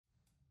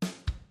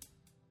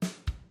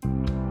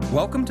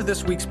Welcome to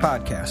this week's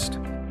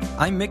podcast.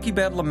 I'm Mickey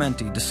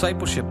Badalamenti,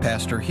 Discipleship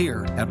Pastor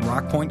here at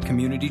Rock Point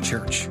Community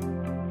Church.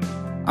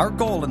 Our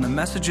goal in the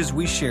messages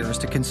we share is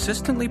to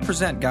consistently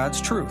present God's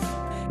truth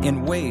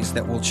in ways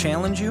that will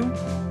challenge you,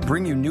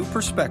 bring you new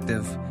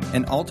perspective,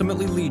 and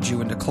ultimately lead you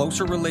into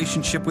closer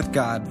relationship with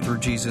God through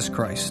Jesus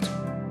Christ.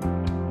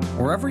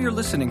 Wherever you're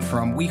listening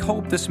from, we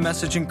hope this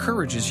message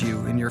encourages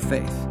you in your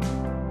faith.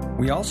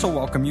 We also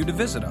welcome you to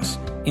visit us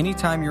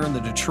anytime you're in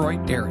the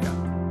Detroit area.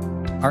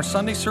 Our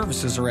Sunday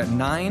services are at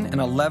 9 and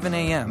 11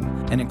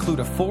 a.m. and include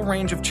a full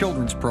range of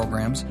children's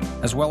programs,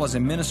 as well as a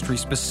ministry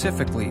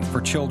specifically for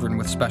children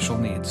with special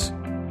needs.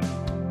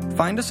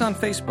 Find us on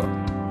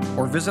Facebook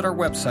or visit our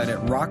website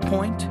at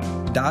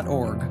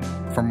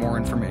rockpoint.org for more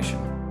information.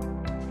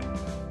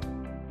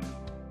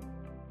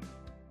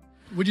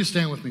 Would you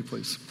stand with me,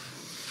 please?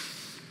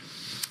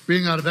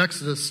 Reading out of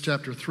Exodus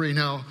chapter 3.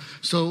 Now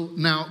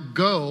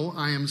go,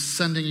 I am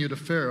sending you to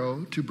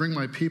Pharaoh to bring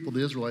my people,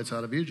 the Israelites,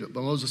 out of Egypt.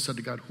 But Moses said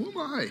to God, who am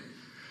I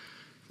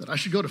that I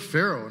should go to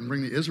Pharaoh and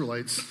bring the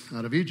Israelites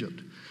out of Egypt?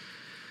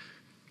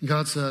 And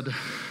God said,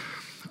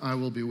 I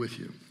will be with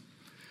you.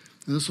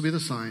 And this will be the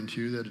sign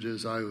to you that it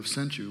is I who have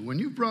sent you. When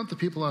you brought the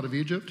people out of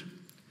Egypt,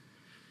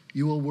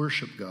 you will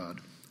worship God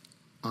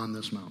on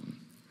this mountain.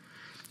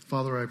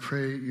 Father, I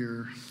pray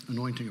your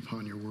anointing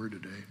upon your word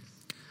today.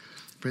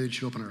 Pray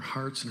that you open our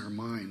hearts and our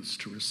minds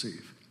to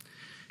receive.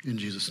 In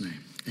Jesus'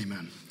 name,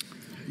 amen.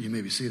 You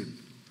may be seated.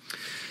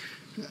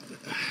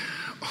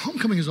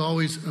 Homecoming is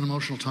always an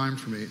emotional time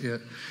for me.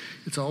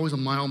 It's always a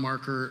mile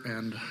marker,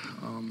 and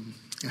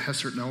it has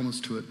certain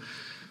elements to it.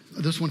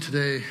 This one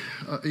today,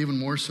 even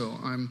more so.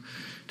 I'm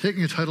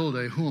taking a title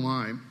today, Who Am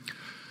I?,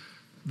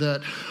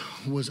 that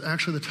was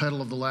actually the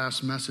title of the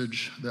last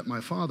message that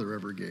my father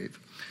ever gave.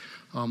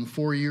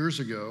 4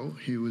 years ago,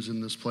 he was in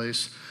this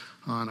place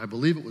on, I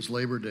believe it was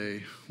Labor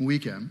Day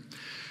weekend,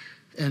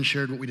 and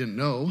shared what we didn't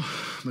know,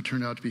 but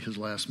turned out to be his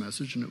last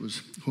message, and it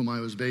was Who Am I?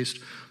 Was based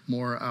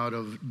more out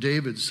of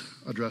David's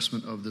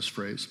addressment of this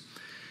phrase.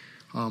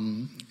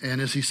 And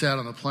as he sat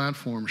on the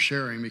platform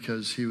sharing,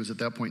 because he was at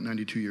that point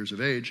 92 years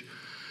of age,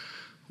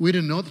 we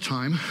didn't know at the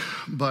time,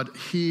 but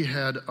he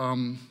had,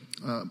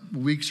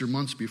 weeks or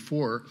months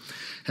before,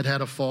 had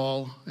a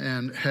fall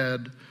and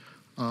had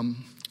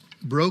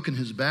broken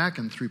his back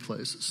in 3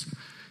 places.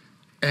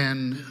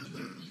 And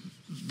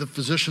the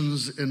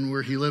physicians in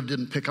where he lived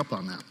didn't pick up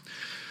on that.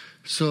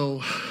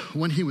 So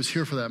when he was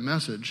here for that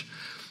message,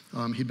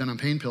 he'd been on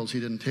pain pills. He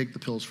didn't take the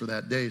pills for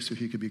that day so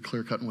he could be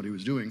clear-cut in what he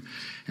was doing.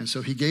 And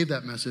so he gave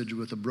that message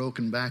with a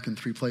broken back in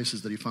 3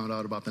 places that he found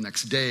out about the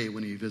next day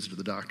when he visited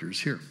the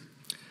doctors here.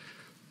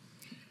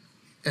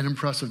 An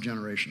impressive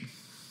generation.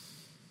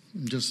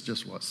 Just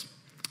was.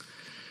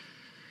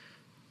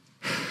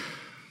 A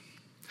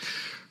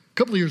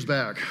couple of years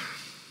back,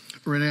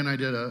 Renee and I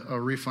did a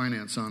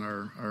refinance on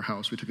our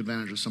house. We took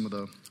advantage of some of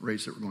the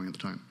rates that were going at the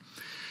time.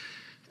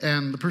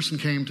 And the person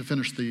came to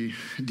finish the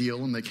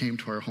deal, and they came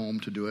to our home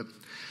to do it.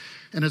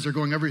 And as they're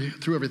going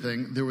through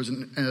everything, there was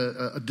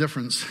a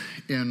difference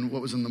in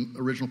what was in the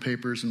original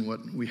papers and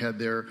what we had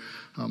there.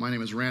 My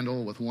name is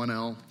Randall with 1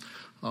 L,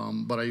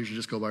 but I usually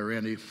just go by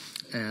Randy.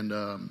 And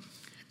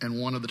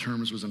one of the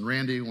terms was in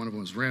Randy, one of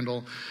them was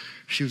Randall.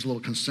 She was a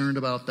little concerned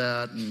about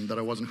that and that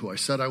I wasn't who I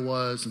said I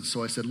was. And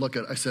so I said,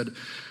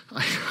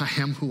 I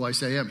am who I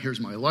say I am. Here's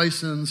my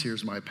license.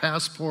 Here's my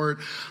passport.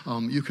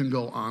 You can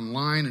go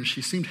online. And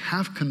she seemed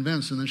half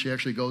convinced. And then she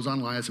actually goes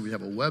online. I said, we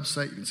have a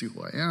website. You can see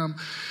who I am.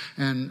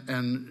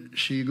 And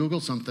she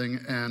Googled something.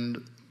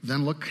 And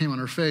then look came on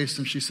her face.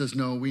 And she says,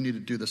 no, we need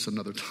to do this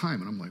another time.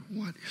 And I'm like,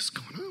 what is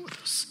going on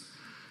with this?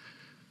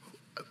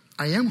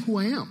 I am who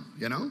I am,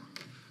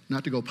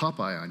 Not to go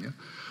Popeye on you.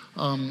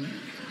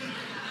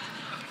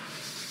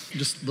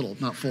 Just little,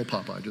 not full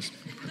Popeye, just.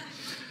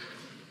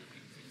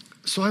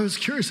 So I was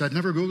curious. I'd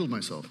never Googled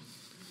myself.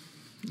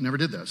 Never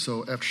did that.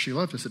 So after she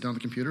left, I sit down at the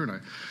computer and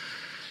I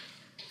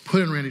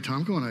put in Randy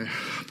Tomko and I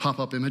pop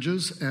up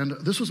images. And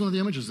this was one of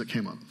the images that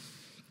came up.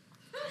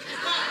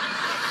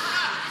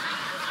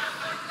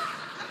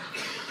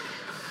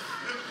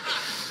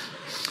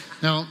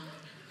 Now,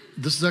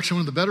 this is actually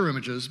one of the better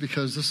images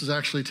because this is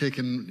actually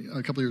taken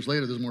a couple of years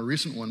later. There's a more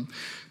recent one.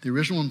 The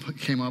original one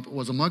came up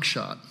was a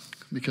mugshot.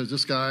 Because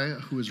this guy,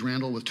 who is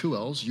Randall with 2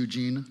 L's,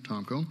 Eugene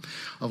Tomko,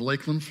 of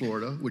Lakeland,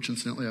 Florida, which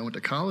incidentally I went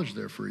to college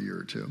there for a year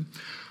or two.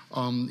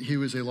 He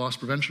was a loss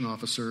prevention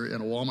officer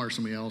at a Walmart or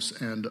somebody else,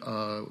 and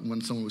when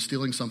someone was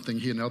stealing something,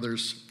 he and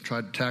others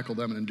tried to tackle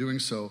them, and in doing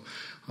so,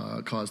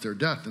 caused their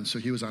death. And so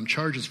he was on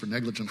charges for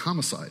negligent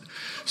homicide.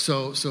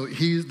 So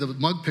the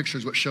mug picture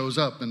is what shows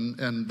up,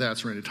 and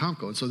that's Randy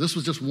Tomko. And so this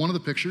was just one of the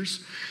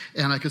pictures,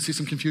 and I could see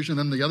some confusion.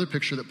 And then the other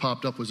picture that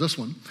popped up was this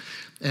one,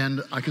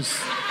 and I could...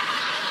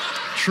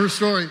 True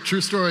story.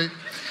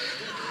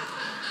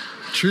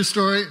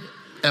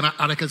 And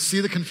I could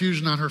see the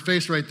confusion on her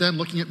face right then,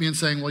 looking at me and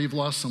saying, well, you've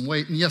lost some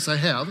weight. And yes, I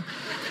have.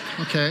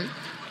 Okay.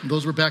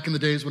 Those were back in the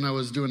days when I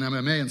was doing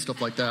MMA and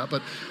stuff like that.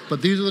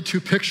 But these are the 2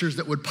 pictures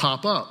that would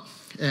pop up.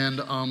 And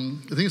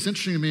the thing that's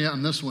interesting to me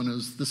on this one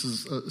is this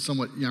is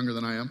somewhat younger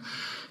than I am.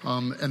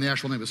 And the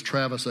actual name is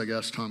Travis, I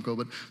guess, Tomko.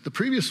 But the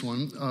previous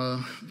one,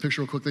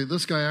 picture real quickly,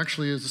 this guy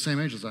actually is the same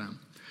age as I am.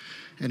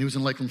 And he was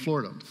in Lakeland,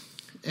 Florida.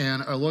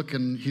 And I look,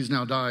 and he's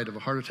now died of a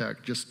heart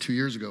attack just 2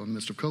 years ago in the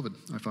midst of COVID,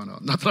 I found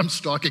out. Not that I'm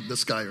stalking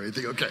this guy or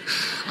anything, okay.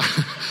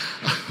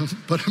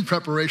 But in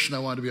preparation, I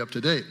wanted to be up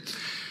to date.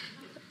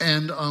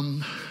 And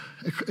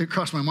it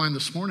crossed my mind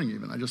this morning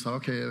even. I just thought,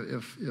 okay,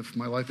 if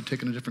my life had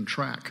taken a different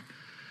track,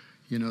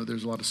 you know,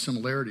 there's a lot of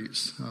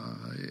similarities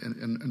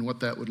in what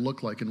that would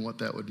look like and what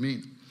that would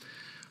mean.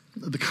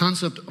 The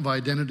concept of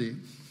identity,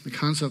 the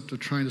concept of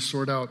trying to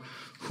sort out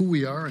who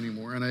we are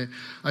anymore. And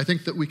I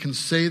think that we can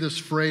say this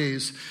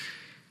phrase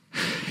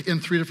in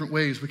three different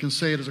ways. We can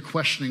say it as a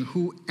questioning,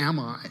 who am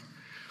I?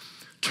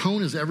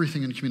 Tone is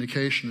everything in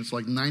communication. It's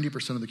like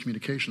 90% of the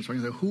communication. So I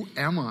can say, who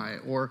am I?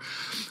 Or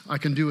I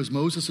can do as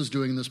Moses is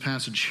doing in this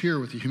passage here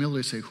with the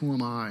humility, say, who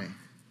am I?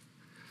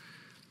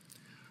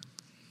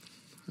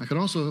 I can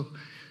also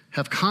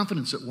have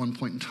confidence at one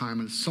point in time,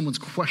 and if someone's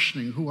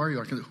questioning, who are you?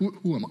 I can say,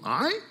 who am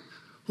I?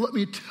 Let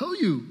me tell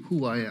you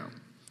who I am.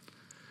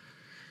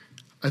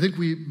 I think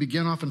we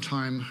begin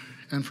oftentimes,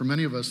 and for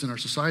many of us in our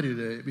society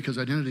today, because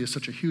identity is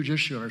such a huge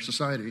issue in our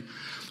society,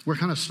 we're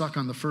kind of stuck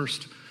on the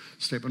first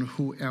statement,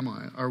 who am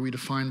I? Are we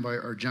defined by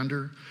our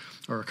gender,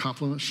 our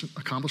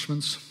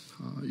accomplishments,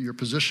 your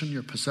position,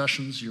 your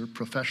possessions, your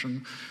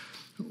profession?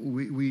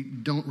 We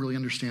don't really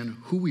understand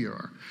who we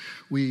are.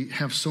 We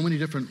have so many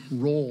different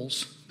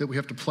roles that we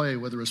have to play,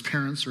 whether as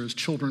parents or as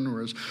children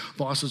or as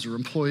bosses or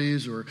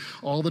employees or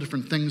all the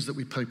different things that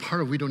we play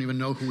part of. We don't even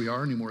know who we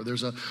are anymore.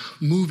 There's a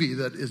movie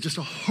that is just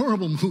a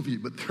horrible movie,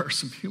 but there are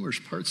some humorous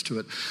parts to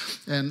it.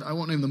 And I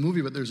won't name the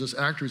movie, but there's this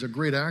actor, he's a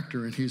great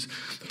actor, and he's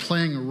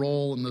playing a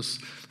role in this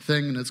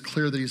thing, and it's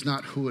clear that he's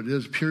not who it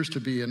is, appears to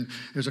be. And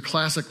there's a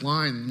classic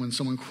line when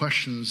someone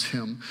questions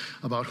him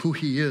about who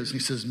he is.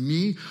 And he says,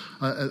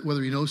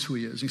 whether he knows who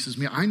he is. And he says,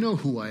 I know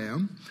who I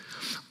am.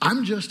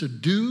 I'm just a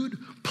dude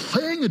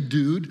playing a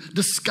dude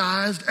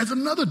disguised as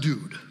another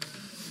dude.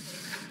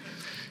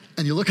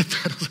 And you look at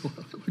that,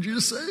 what did you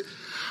just say?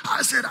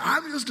 I said,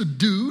 I'm just a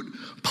dude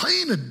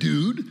playing a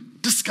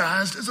dude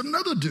disguised as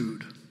another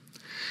dude.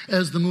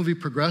 As the movie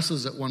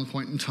progresses at one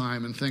point in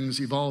time and things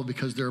evolve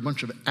because there are a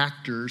bunch of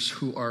actors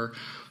who are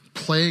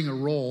playing a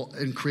role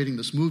in creating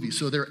this movie.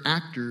 So they're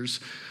actors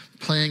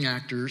playing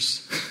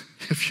actors,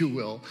 if you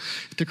will,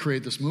 to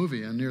create this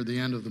movie. And near the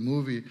end of the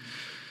movie,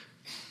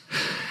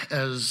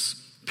 as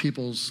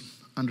people's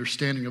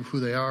understanding of who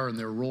they are and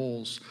their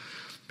roles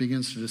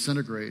begins to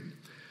disintegrate,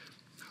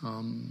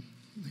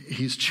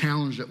 he's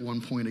challenged at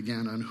one point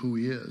again on who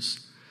he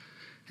is.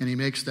 And he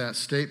makes that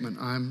statement,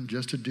 I'm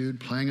just a dude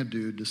playing a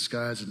dude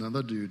disguised as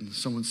another dude. And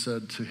someone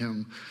said to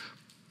him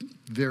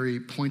very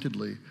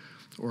pointedly,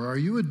 or are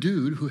you a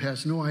dude who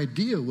has no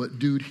idea what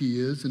dude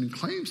he is and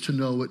claims to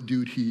know what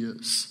dude he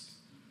is?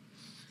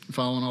 You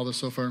following all this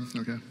so far?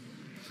 Okay.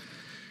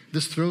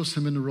 This throws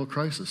him into real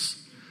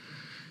crisis.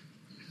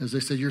 As they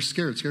say, you're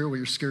scared. Scared of what?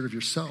 You're scared of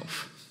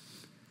yourself.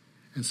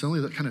 And suddenly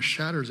that kind of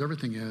shatters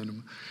everything in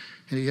him.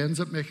 And he ends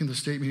up making the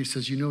statement, he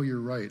says, you know you're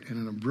right. And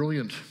in a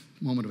brilliant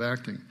moment of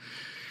acting,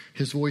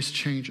 his voice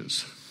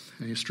changes,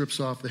 and he strips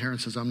off the hair and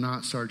says, I'm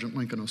not Sergeant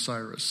Lincoln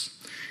Osiris.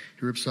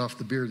 He rips off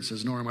the beard and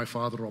says, nor am I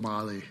Father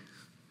O'Malley.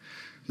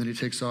 Then he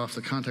takes off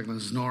the contact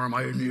lenses, nor am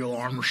I Neil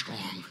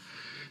Armstrong.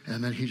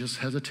 And then he just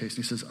hesitates,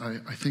 and he says,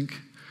 I think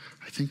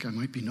I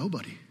might be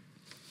nobody.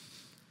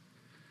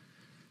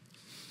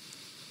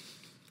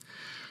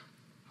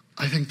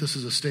 I think this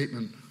is a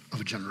statement of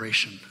a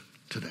generation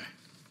today.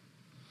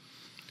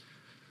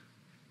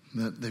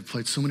 That they've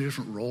played so many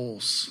different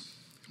roles,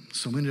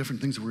 so many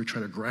different things where we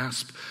try to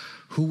grasp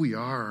who we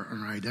are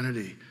and our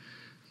identity,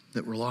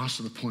 that we're lost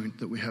to the point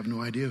that we have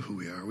no idea who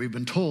we are. We've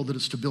been told that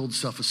it's to build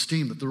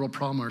self-esteem, that the real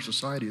problem in our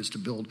society is to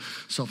build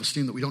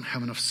self-esteem, that we don't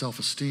have enough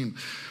self-esteem.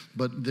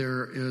 But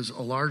there is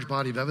a large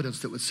body of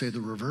evidence that would say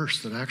the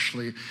reverse, that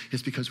actually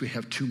it's because we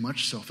have too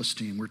much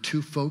self-esteem. We're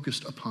too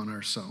focused upon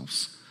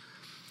ourselves.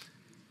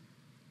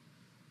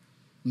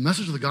 The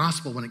message of the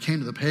gospel when it came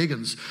to the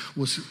pagans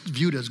was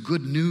viewed as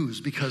good news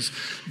because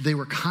they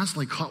were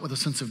constantly caught with a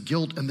sense of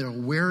guilt and their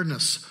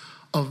awareness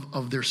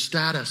of their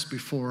status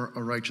before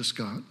a righteous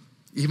God,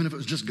 even if it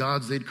was just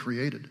gods they'd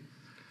created.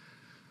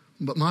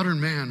 But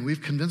modern man,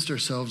 we've convinced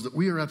ourselves that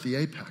we are at the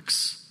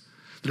apex,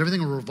 that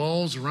everything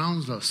revolves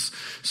around us.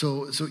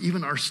 So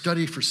even our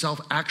study for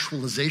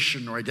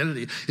self-actualization or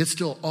identity, it's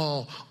still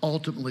all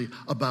ultimately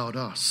about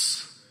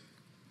us.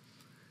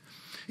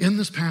 In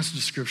this passage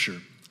of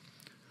Scripture,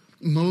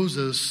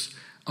 Moses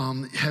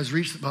has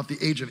reached about the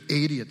age of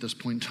 80 at this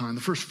point in time.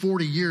 The first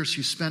 40 years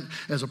he spent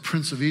as a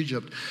prince of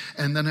Egypt.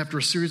 And then after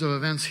a series of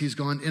events, he's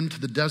gone into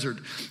the desert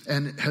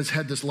and has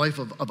had this life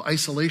of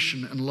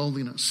isolation and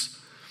loneliness.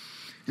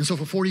 And so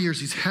for 40 years,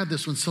 he's had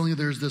this one. Suddenly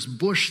there's this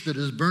bush that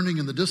is burning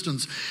in the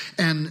distance,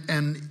 and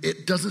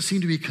it doesn't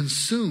seem to be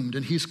consumed.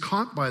 And he's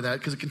caught by that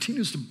because it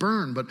continues to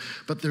burn,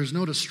 but there's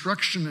no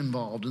destruction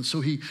involved. And so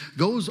he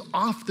goes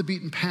off the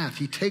beaten path.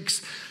 He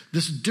takes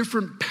this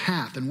different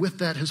path, and with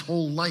that, his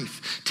whole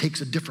life takes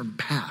a different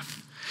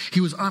path.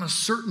 He was on a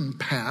certain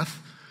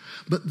path,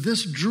 but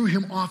this drew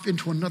him off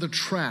into another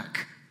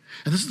track.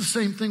 And this is the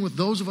same thing with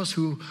those of us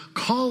who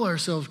call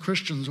ourselves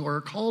Christians or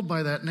are called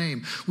by that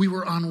name. We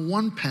were on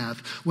one path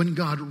when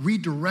God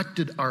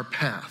redirected our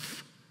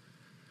path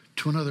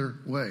to another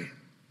way.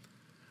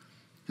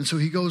 And so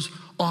he goes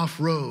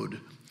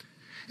off-road.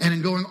 And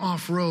in going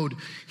off-road,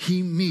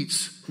 he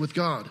meets with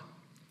God.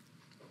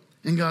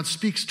 And God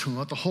speaks to him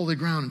about the holy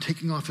ground and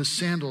taking off his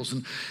sandals.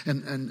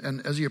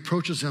 And as he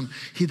approaches him,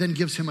 he then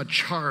gives him a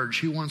charge.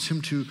 He wants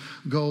him to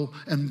go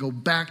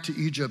back to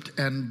Egypt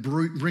and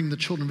bring the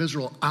children of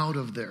Israel out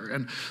of there.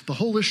 And the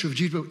whole issue of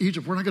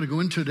Egypt, we're not going to go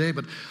into today,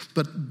 but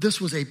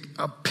this was a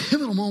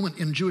pivotal moment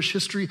in Jewish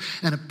history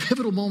and a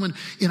pivotal moment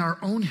in our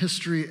own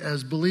history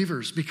as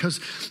believers,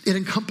 because it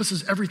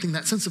encompasses everything,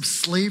 that sense of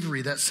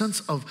slavery, that sense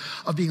of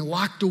being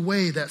locked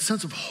away, that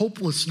sense of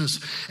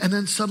hopelessness, and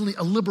then suddenly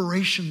a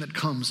liberation that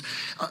comes.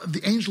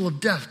 The angel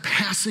of death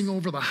passing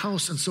over the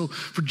house. And so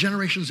for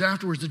generations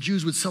afterwards, the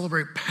Jews would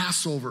celebrate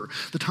Passover,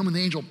 the time when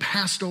the angel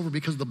passed over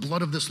because the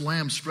blood of this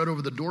lamb spread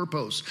over the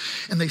doorposts.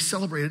 And they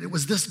celebrated. It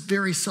was this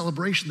very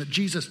celebration that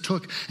Jesus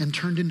took and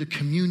turned into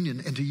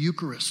communion, into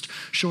Eucharist,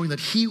 showing that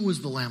he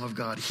was the Lamb of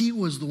God. He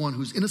was the one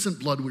whose innocent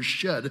blood was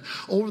shed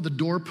over the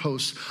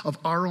doorposts of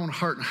our own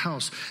heart and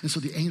house. And so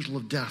the angel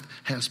of death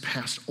has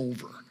passed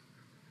over.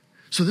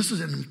 So this is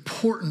an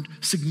important,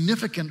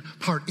 significant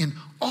part in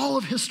all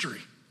of history.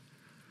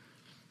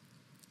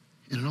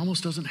 And it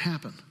almost doesn't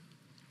happen.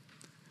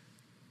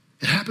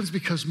 It happens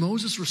because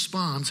Moses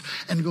responds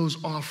and goes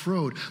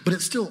off-road. But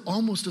it still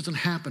almost doesn't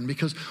happen,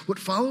 because what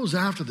follows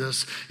after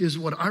this is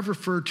what I've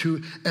referred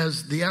to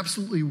as the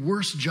absolutely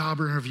worst job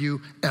interview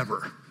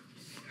ever.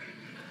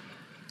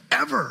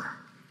 Ever.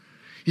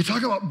 You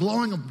talk about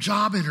blowing a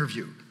job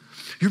interview.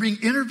 You're being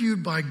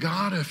interviewed by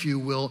God, if you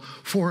will,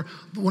 for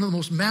one of the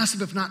most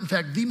massive, if not in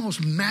fact, the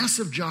most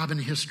massive job in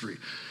history.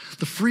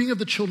 The freeing of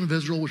the children of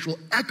Israel, which will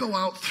echo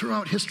out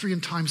throughout history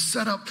and time,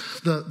 set up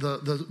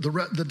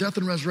the death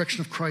and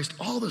resurrection of Christ,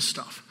 all this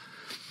stuff.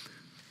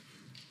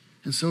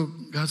 And so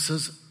God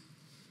says,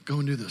 go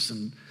and do this.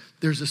 And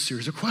there's a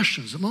series of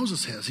questions that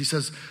Moses has. He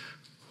says,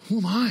 who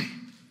am I?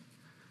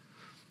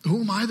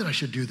 Who am I that I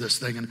should do this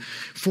thing? And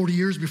 40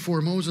 years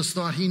before Moses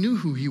thought he knew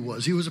who he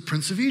was. He was a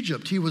prince of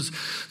Egypt. He was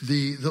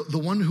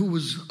the one who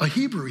was a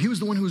Hebrew. He was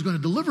the one who was going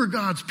to deliver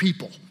God's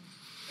people.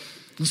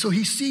 And so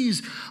he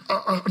sees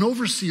an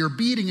overseer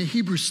beating a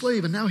Hebrew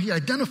slave, and now he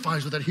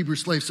identifies with that Hebrew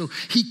slave. So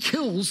he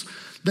kills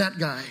that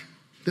guy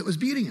that was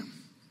beating him.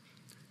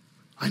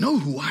 I know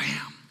who I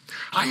am.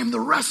 I am the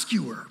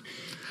rescuer.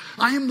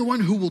 I am the one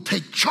who will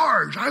take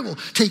charge. I will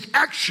take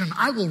action.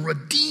 I will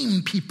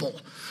redeem people.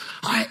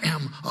 I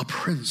am a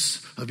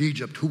prince of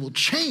Egypt who will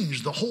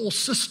change the whole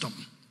system.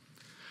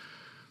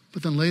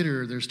 But then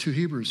later, there's two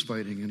Hebrews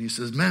fighting, and he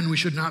says, men, we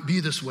should not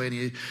be this way. And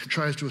he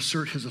tries to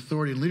assert his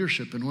authority and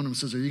leadership. And one of them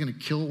says, are you going to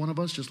kill one of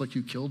us just like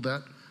you killed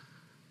that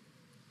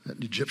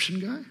Egyptian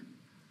guy?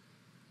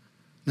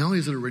 Not only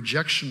is it a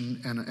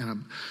rejection and a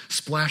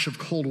splash of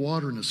cold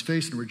water in his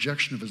face and a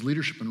rejection of his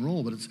leadership and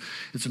role, but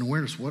it's an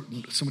awareness. What,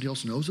 somebody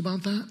else knows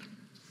about that?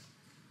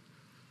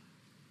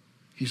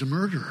 He's a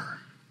murderer.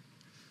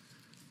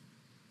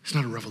 He's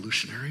not a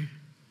revolutionary.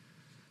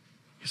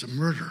 He's a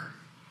murderer.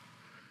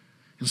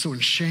 And so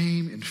in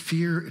shame, in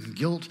fear, in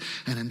guilt,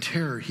 and in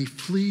terror, he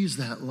flees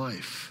that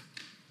life.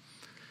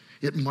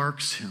 It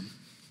marks him.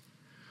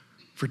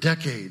 For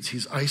decades,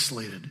 he's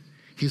isolated.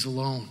 He's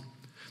alone.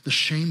 The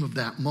shame of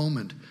that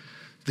moment,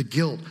 the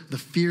guilt, the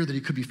fear that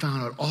he could be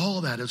found out, all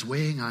that is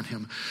weighing on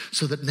him,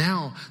 so that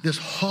now this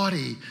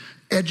haughty,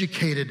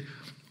 educated,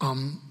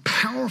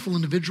 powerful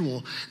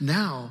individual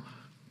now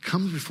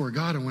comes before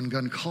God, and when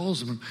God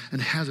calls him and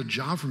has a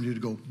job for him to do, to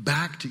go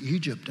back to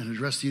Egypt and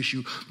address the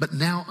issue, but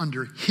now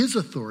under his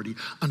authority,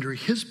 under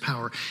his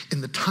power,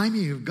 in the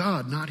timing of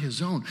God, not his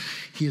own,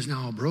 he is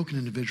now a broken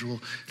individual.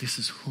 He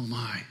says, who am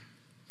I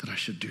that I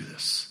should do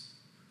this?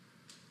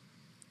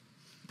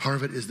 Part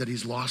of it is that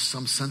he's lost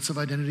some sense of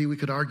identity, we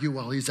could argue,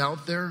 while he's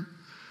out there.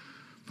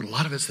 But a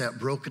lot of it's that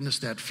brokenness,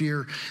 that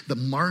fear, the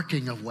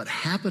marking of what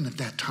happened at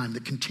that time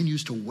that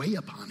continues to weigh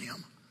upon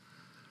him.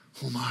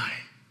 Who am I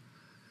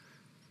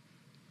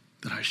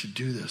that I should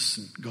do this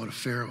and go to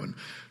Pharaoh and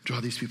draw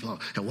these people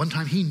out? At one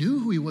time, he knew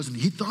who he was, and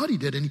he thought he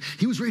did, and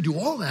he was ready to do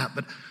all that,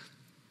 but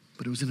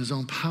it was in his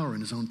own power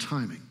and his own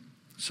timing,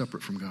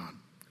 separate from God.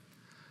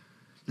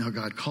 Now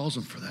God calls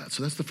him for that.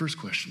 So that's the first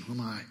question. Who am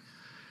I?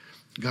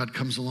 God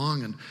comes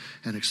along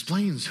and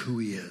explains who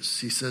he is.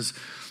 He says,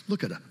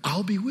 look at it,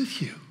 I'll be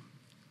with you.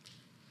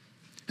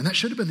 And that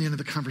should have been the end of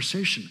the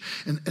conversation.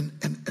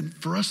 And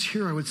for us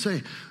here, I would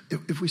say,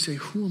 if we say,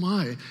 who am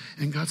I?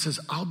 And God says,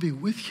 I'll be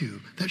with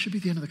you. That should be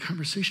the end of the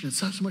conversation.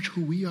 It's not so much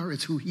who we are,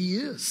 it's who he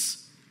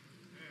is.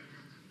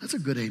 That's a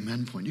good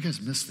amen point. You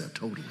guys missed that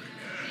totally.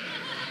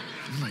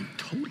 I'm like,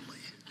 totally.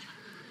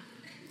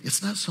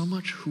 It's not so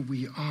much who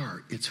we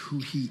are, it's who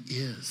he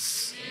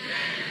is.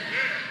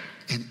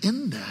 And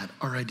in that,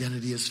 our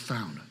identity is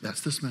found.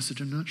 That's this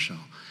message in a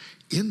nutshell.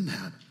 In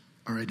that,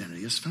 our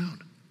identity is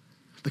found.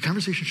 The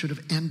conversation should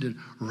have ended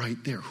right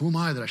there. Who am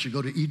I that I should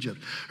go to Egypt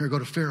or go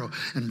to Pharaoh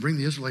and bring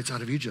the Israelites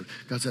out of Egypt?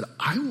 God said,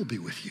 I will be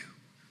with you.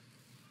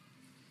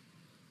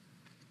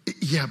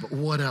 Yeah, but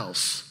what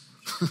else?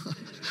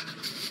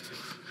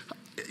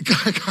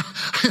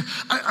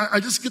 I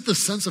just get the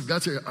sense of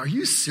God saying, are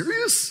you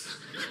serious?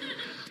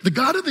 The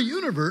God of the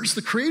universe,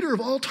 the creator of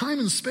all time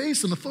and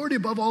space and authority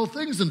above all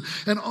things and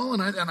all,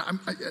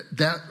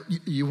 that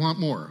you want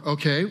more.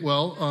 Okay,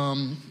 well,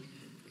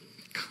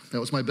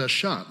 that was my best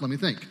shot. Let me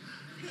think.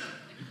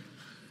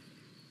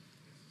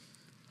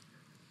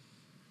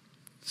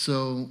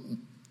 So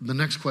the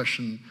next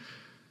question,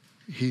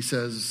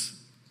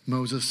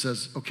 Moses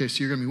says, okay, so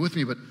you're going to be with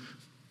me,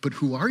 but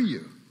who are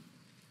you?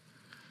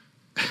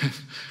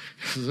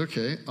 He says,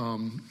 okay,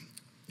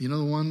 you know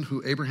the one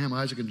who Abraham,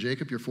 Isaac, and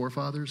Jacob, your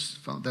forefathers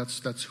found?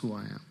 That's who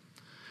I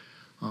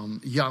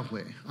am.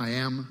 Yahweh, I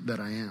am that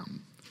I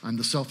am. I'm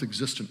the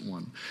self-existent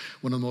one.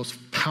 One of the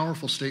most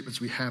powerful statements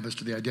we have as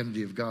to the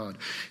identity of God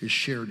is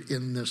shared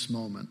in this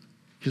moment.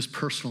 His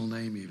personal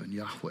name even,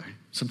 Yahweh.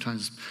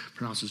 Sometimes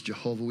pronounced as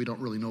Jehovah. We don't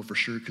really know for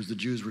sure because the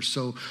Jews were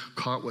so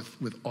caught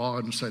with awe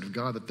in the sight of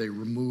God that they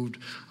removed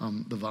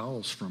the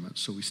vowels from it.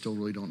 So we still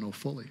really don't know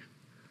fully.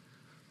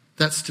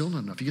 That's still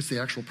not enough. He gets the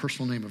actual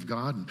personal name of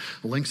God and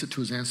links it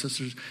to his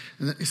ancestors.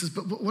 And then he says,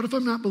 but what if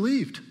I'm not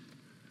believed?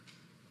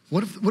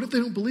 What if they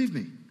don't believe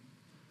me?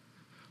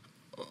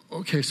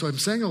 Okay, so I'm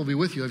saying I'll be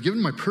with you. I've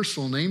given my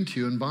personal name to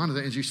you and bonded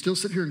it. And you still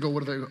sit here and go,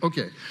 what if I...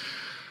 Okay.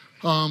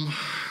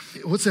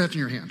 What's that in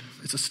your hand?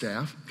 It's a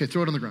staff. Okay,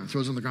 throw it on the ground.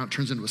 Throws it on the ground,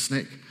 turns into a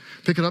snake.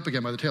 Pick it up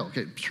again by the tail.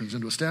 Okay, turns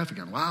into a staff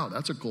again. Wow,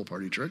 that's a cool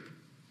party trick.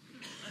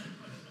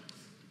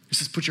 He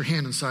says, put your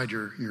hand inside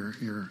your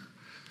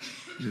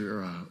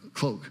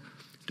cloak.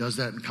 Does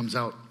that and comes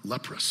out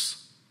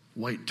leprous,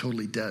 white,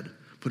 totally dead.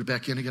 Put it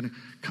back in again,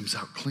 comes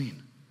out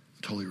clean,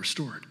 totally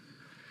restored.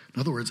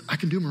 In other words, I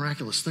can do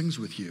miraculous things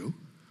with you.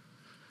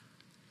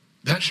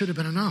 That should have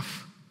been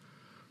enough.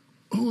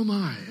 Who am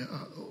I?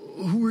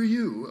 Who are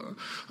you?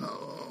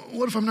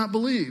 What if I'm not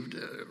believed?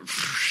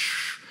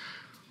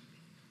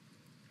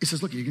 He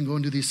says, look, you can go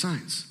and do these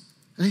signs.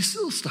 And he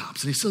still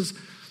stops and he says,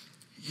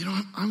 you know,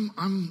 I'm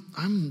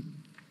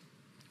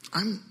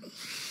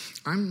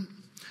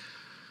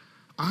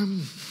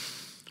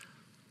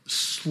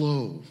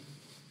slow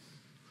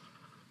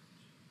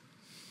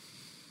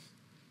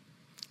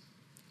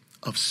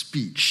of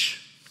speech.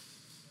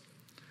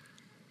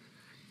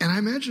 And I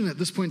imagine at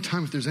this point in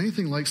time, if there's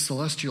anything like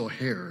celestial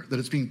hair, that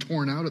it's being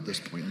torn out at this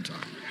point in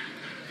time.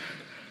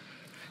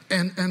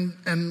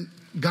 And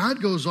God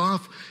goes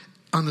off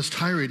on this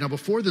tirade. Now,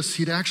 before this,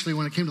 he'd actually,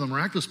 when it came to the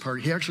miraculous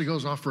part, he actually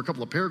goes off for a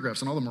couple of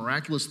paragraphs on all the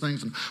miraculous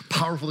things and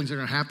powerful things that are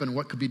going to happen and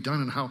what could be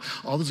done and how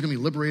all this is going to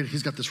be liberated.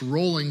 He's got this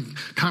rolling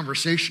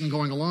conversation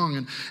going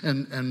along,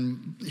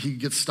 and he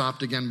gets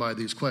stopped again by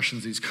these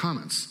questions, these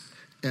comments.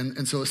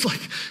 And so it's like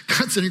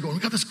God's sitting here going,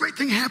 we got this great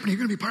thing happening.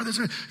 You're going to be part of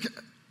this.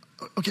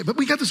 Okay, but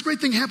we got this great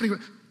thing happening.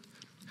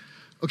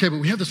 Okay, but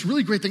we have this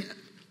really great thing.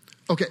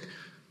 Okay.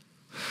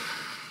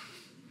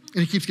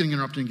 And he keeps getting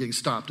interrupted and getting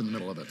stopped in the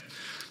middle of it.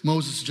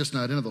 Moses is just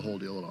not into the whole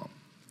deal at all.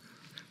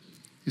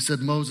 He said,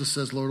 Moses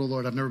says, Lord, O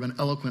Lord, I've never been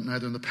eloquent,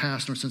 neither in the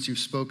past nor since you've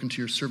spoken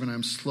to your servant. I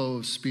am slow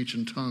of speech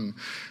and tongue.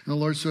 And the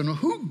Lord said, well,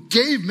 who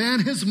gave man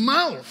his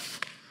mouth?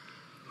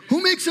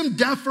 Who makes him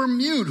deaf or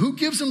mute? Who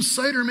gives him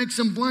sight or makes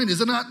him blind?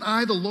 Is it not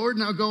I, the Lord?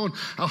 Now go and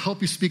I'll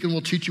help you speak and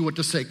we'll teach you what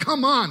to say.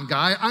 Come on,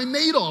 guy. I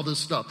made all this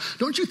stuff.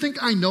 Don't you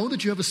think I know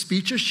that you have a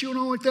speech issue and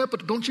all like that?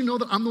 But don't you know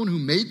that I'm the one who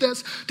made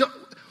this?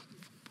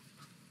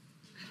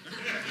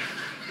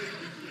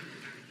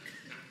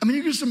 I mean,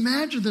 you can just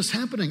imagine this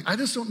happening. I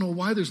just don't know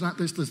why there's not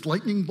this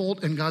lightning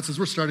bolt and God says,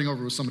 we're starting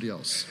over with somebody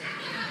else.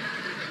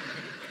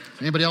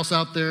 Anybody else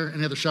out there?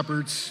 Any other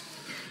shepherds?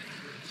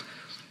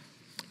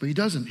 But he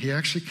doesn't. He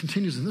actually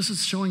continues. And this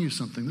is showing you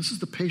something. This is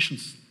the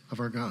patience of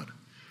our God.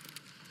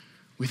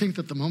 We think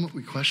that the moment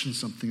we question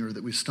something or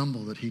that we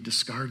stumble, that he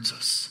discards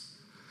us.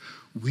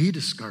 We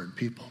discard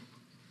people.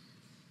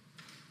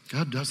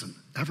 God doesn't,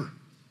 ever.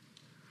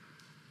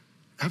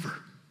 Ever.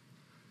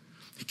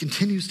 He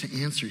continues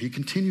to answer. He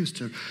continues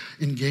to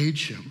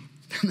engage him.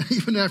 And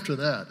even after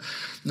that,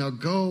 now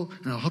go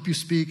and I'll help you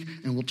speak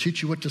and we'll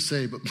teach you what to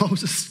say. But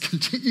Moses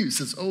continues,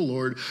 says, oh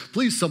Lord,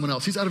 please someone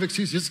else. He's out of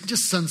excuses.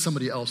 Just send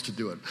somebody else to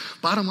do it.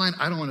 Bottom line,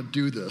 I don't want to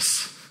do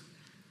this.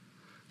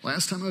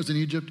 Last time I was in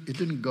Egypt, it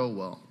didn't go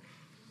well.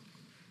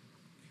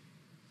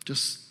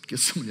 Just get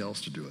somebody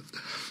else to do it.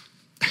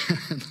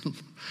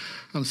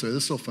 I'm sorry,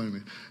 this is so funny to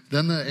me.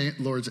 Then the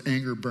Lord's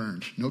anger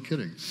burned. No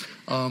kidding.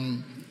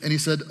 And he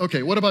said,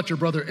 okay, what about your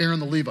brother Aaron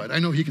the Levite? I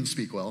know he can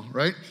speak well,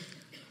 right?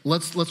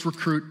 Let's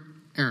recruit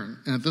Aaron.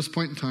 And at this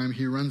point in time,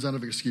 he runs out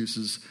of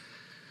excuses.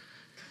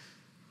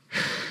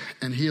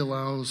 And he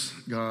allows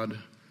God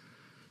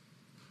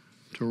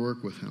to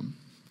work with him.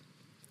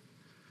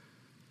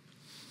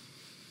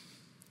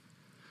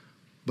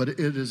 But it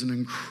is an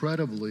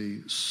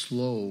incredibly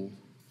slow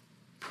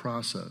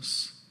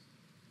process.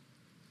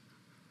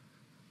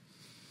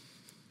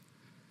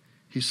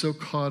 He's so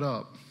caught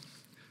up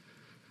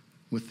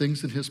with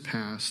things in his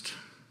past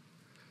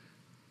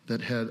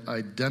that had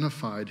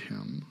identified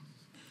him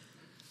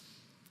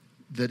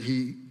that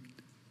he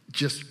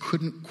just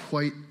couldn't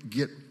quite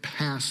get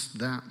past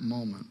that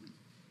moment.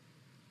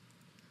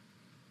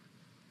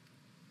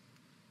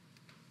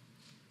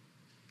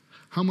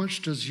 How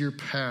much does your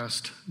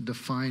past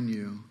define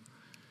you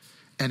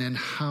and in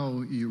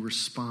how you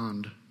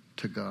respond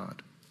to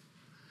God?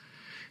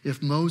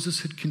 If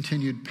Moses had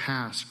continued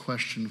past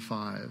question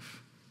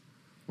 5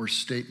 or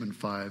statement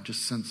 5,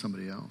 just send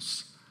somebody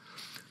else,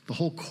 the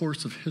whole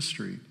course of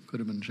history could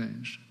have been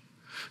changed.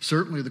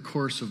 Certainly the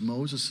course of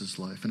Moses'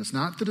 life. And it's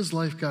not that his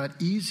life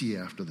got easy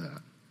after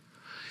that.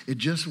 It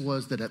just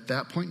was that at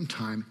that point in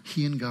time,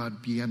 he and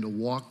God began to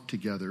walk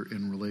together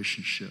in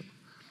relationship.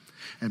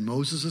 And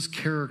Moses'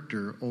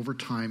 character over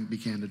time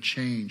began to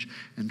change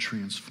and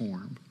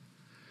transform.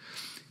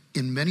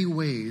 In many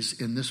ways,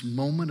 in this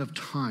moment of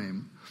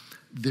time,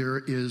 there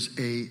is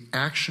an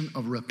action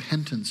of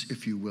repentance,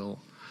 if you will,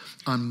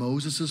 on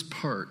Moses'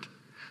 part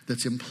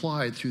that's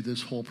implied through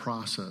this whole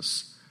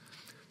process.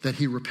 That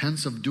he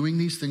repents of doing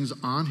these things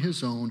on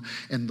his own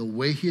and the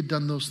way he had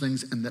done those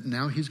things, and that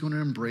now he's going to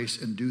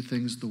embrace and do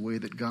things the way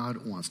that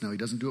God wants. Now, he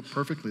doesn't do it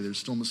perfectly. There's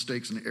still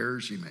mistakes and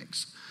errors he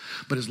makes.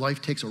 But his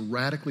life takes a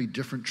radically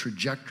different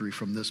trajectory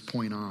from this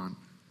point on.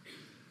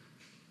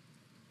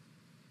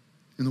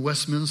 In the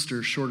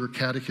Westminster Shorter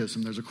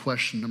Catechism, there's a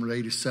question, number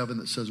 87,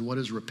 that says, what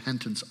is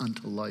repentance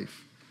unto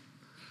life?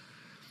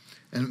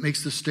 And it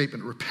makes this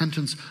statement,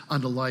 repentance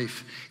unto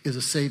life is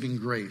a saving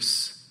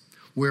grace,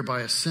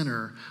 whereby a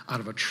sinner, out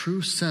of a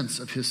true sense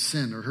of his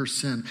sin or her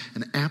sin,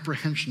 an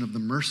apprehension of the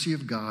mercy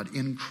of God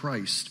in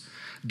Christ,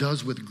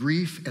 does with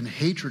grief and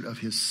hatred of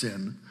his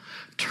sin,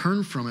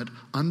 turn from it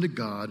unto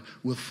God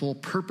with full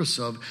purpose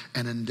of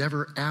and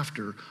endeavor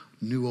after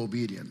new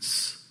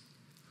obedience.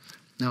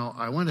 Now,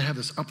 I wanted to have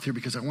this up here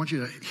because I want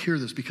you to hear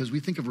this, because we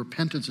think of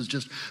repentance as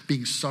just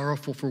being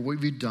sorrowful for what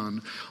we've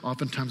done.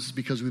 Oftentimes it's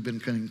because we've been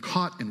getting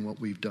caught in what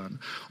we've done,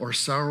 or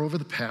sorrow over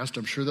the past.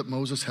 I'm sure that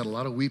Moses had a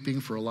lot of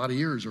weeping for a lot of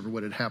years over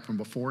what had happened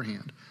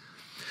beforehand.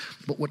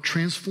 But what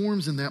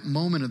transforms in that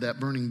moment of that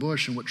burning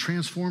bush, and what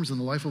transforms in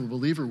the life of a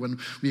believer when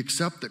we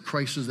accept that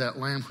Christ is that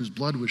lamb whose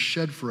blood was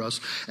shed for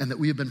us, and that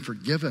we have been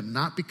forgiven,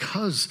 not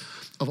because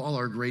of all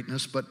our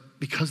greatness, but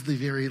because of the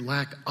very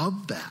lack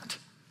of that.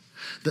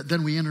 That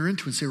then we enter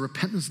into and say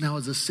repentance now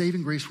is a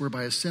saving grace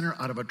whereby a sinner,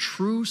 out of a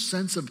true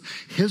sense of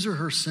his or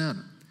her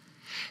sin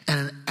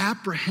and an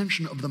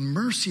apprehension of the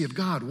mercy of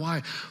God.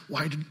 Why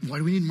do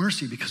we need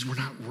mercy? Because we're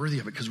not worthy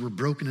of it, because we're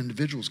broken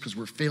individuals, because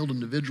we're failed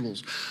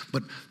individuals.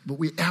 But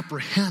we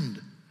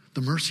apprehend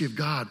the mercy of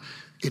God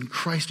in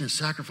Christ and his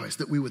sacrifice,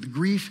 that we with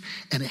grief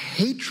and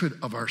hatred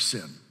of our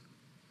sin,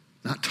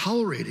 not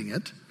tolerating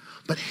it,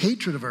 but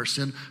hatred of our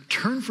sin,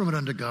 turn from it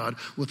unto God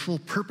with full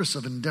purpose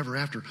of endeavor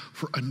after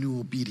for a new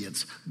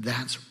obedience.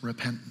 That's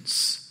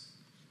repentance.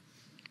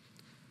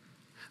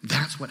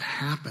 That's what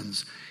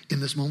happens in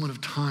this moment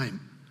of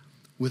time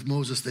with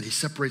Moses, that he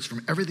separates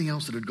from everything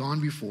else that had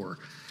gone before,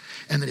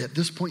 and that at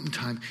this point in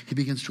time, he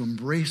begins to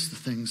embrace the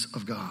things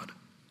of God.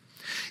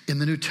 In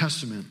the New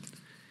Testament,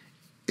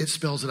 it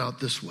spells it out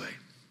this way.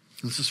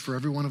 This is for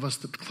every one of us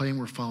that claim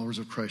we're followers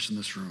of Christ in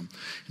this room.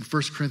 In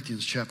 1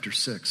 Corinthians chapter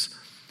 6,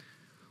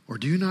 or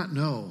do you not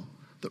know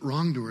that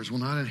wrongdoers will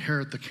not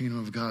inherit the kingdom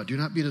of God? Do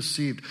not be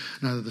deceived.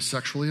 Neither the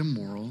sexually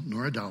immoral,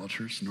 nor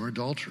idolaters, nor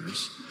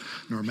adulterers,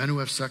 nor men who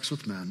have sex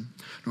with men,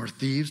 nor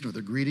thieves, nor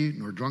the greedy,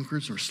 nor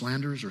drunkards, nor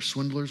slanderers, or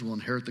swindlers will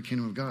inherit the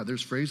kingdom of God.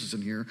 There's phrases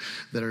in here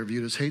that are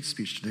viewed as hate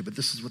speech today, but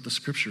this is what the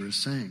scripture is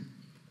saying.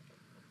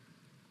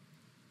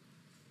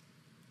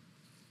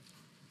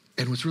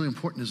 And what's really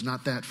important is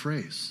not that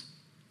phrase.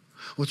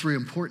 What's really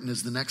important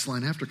is the next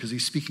line after, because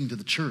he's speaking to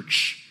the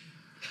church.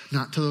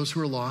 Not to those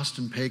who are lost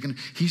and pagan.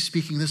 He's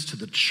speaking this to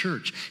the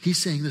church. He's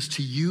saying this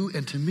to you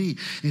and to me.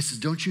 And he says,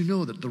 don't you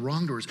know that the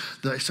wrongdoers,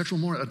 the sexual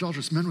immoral,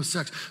 adulterers, men with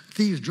sex,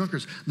 thieves,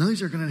 drunkards, none of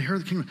these are going to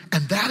inherit the kingdom.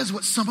 And that is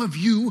what some of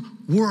you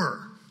were.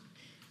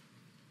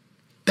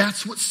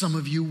 That's what some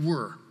of you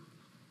were.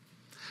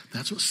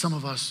 That's what some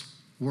of us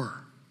were.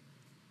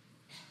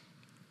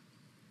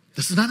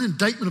 This is not an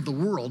indictment of the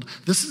world.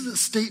 This is a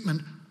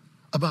statement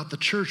about the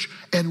church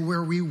and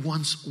where we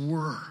once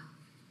were.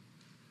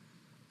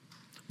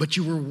 But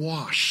you were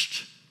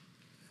washed.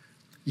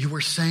 You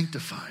were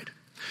sanctified.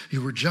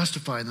 You were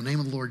justified in the name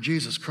of the Lord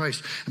Jesus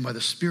Christ and by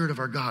the Spirit of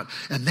our God.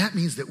 And that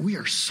means that we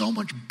are so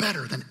much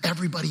better than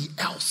everybody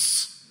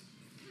else.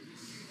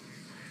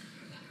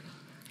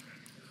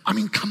 I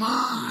mean, come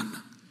on.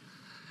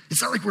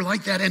 It's not like we're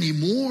like that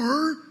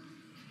anymore.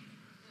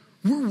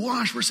 We're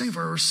washed, we're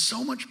sanctified, we're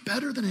so much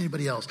better than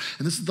anybody else.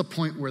 And this is the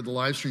point where the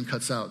live stream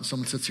cuts out and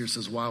someone sits here and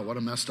says, wow, what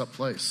a messed up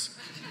place.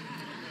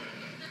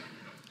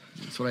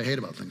 That's what I hate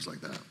about things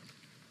like that.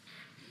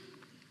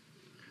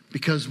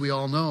 Because we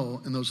all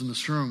know, and those in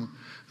this room,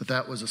 that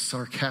that was a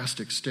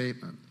sarcastic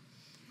statement.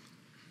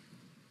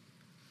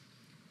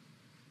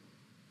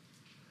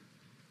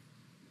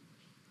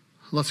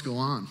 let's go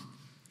on.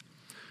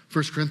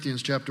 1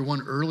 Corinthians chapter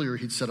 1, earlier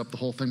he'd set up the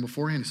whole thing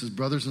beforehand. He says,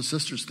 brothers and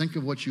sisters, think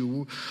of what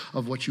you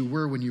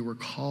were when you were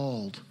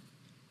called.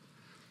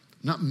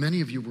 Not many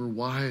of you were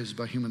wise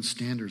by human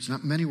standards.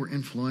 Not many were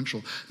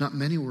influential. Not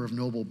many were of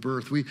noble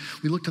birth. We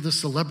look to the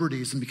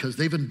celebrities, and because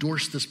they've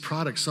endorsed this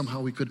product, somehow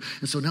we could.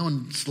 And so now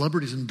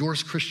celebrities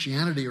endorse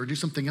Christianity or do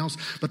something else,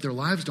 but their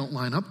lives don't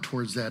line up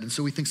towards that. And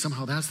so we think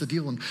somehow that's the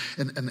deal. And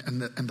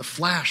the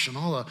flash and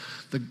all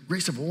the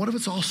grace of, well, what if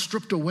it's all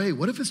stripped away?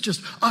 What if it's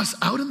just us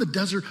out in the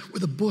desert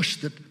with a bush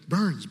that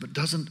burns but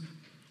doesn't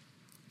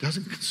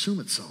consume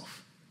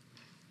itself?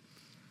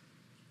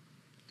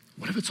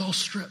 What if it's all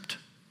stripped?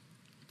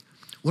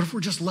 What if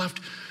we're just left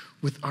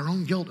with our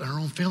own guilt and our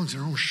own failings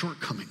and our own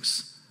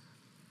shortcomings?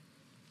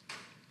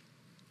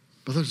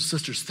 Brothers and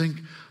sisters, think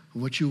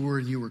of what you were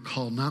and you were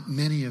called. Not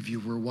many of you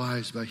were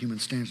wise by human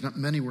standards. Not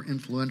many were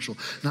influential.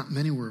 Not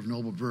many were of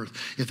noble birth.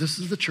 If this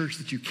is the church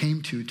that you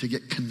came to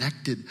get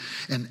connected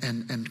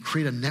and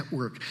create a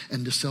network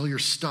and to sell your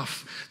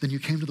stuff, then you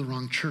came to the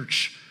wrong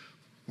church.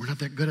 We're not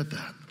that good at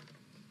that.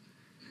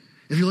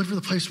 If you look for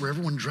the place where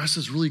everyone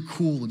dresses really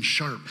cool and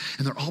sharp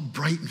and they're all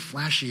bright and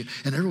flashy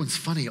and everyone's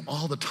funny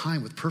all the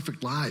time with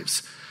perfect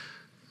lives,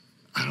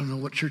 I don't know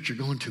what church you're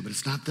going to, but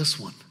it's not this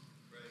one.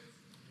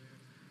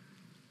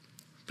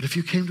 But if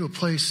you came to a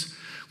place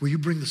where you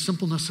bring the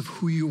simpleness of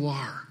who you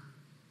are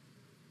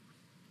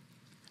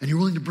and you're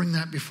willing to bring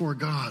that before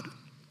God,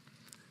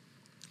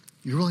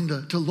 you're willing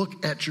to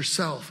look at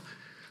yourself,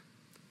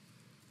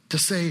 to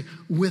say,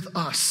 with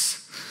us,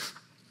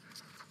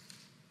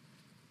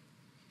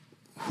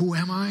 who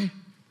am I?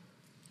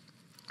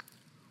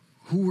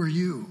 Who are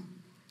you?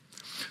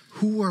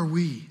 Who are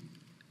we?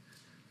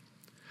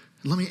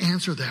 Let me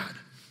answer that.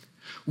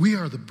 We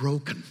are the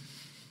broken.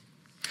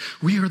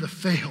 We are the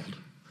failed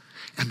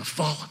and the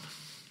fallen.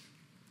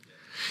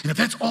 And if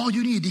that's all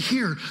you need to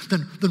hear,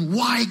 then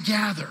why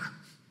gather?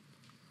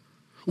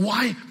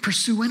 Why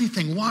pursue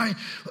anything? Why?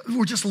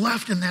 We're just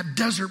left in that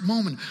desert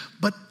moment.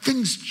 But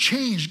things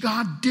changed.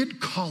 God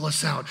did call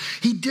us out.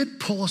 He did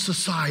pull us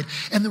aside.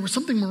 And there was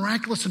something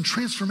miraculous and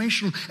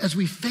transformational as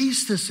we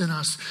face this in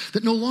us,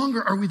 that no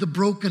longer are we the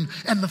broken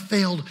and the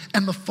failed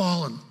and the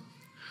fallen.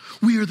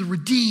 We are the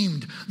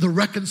redeemed, the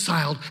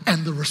reconciled,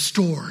 and the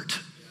restored.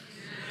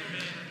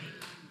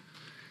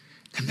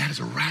 And that is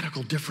a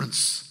radical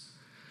difference.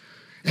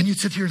 And you'd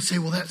sit here and say,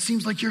 well, that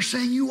seems like you're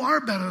saying you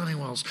are better than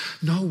anyone else.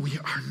 No, we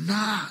are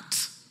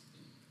not.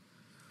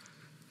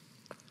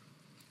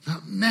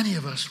 Not many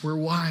of us were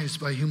wise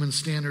by human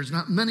standards.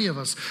 Not many of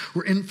us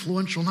were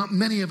influential. Not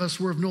many of us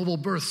were of noble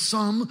birth.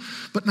 Some,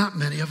 but not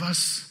many of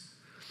us.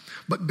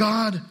 But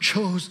God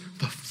chose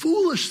the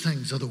foolish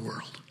things of the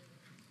world.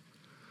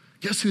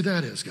 Guess who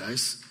that is,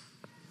 guys?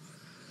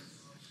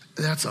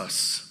 That's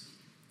us.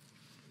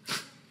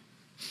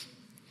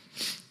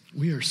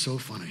 We are so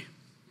funny.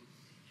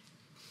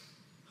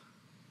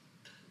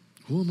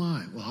 Who am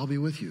I? Well, I'll be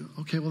with you.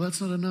 Okay, well,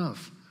 that's not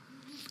enough.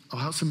 I'll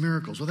have some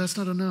miracles. Well, that's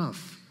not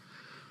enough.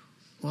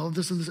 Well,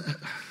 this and this.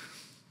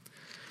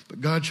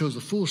 But God chose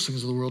the foolish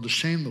things of the world to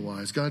shame the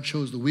wise. God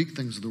chose the weak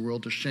things of the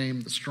world to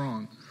shame the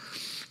strong.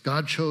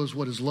 God chose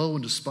what is low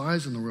and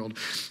despised in the world,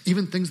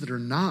 even things that are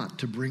not,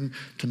 to bring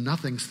to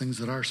nothing things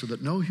that are, so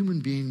that no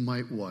human being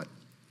might what?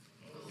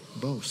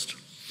 Boast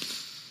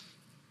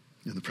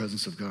in the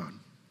presence of God.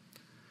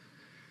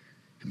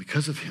 And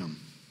because of him,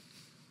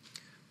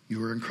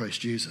 you are in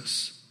Christ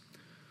Jesus,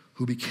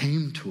 who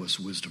became to us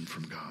wisdom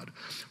from God,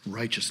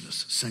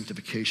 righteousness,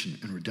 sanctification,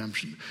 and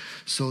redemption,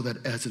 so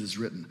that, as it is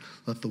written,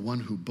 let the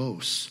one who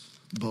boasts,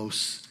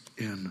 boast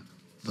in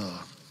the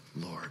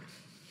Lord.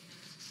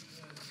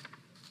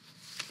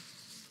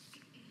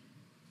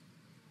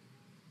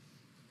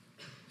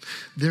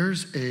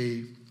 There's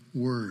a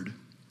word.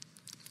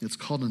 It's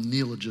called a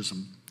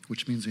neologism,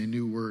 which means a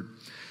new word.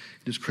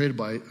 It was created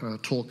by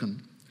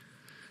Tolkien.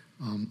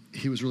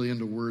 He was really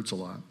into words a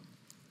lot.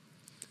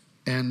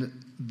 And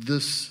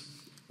this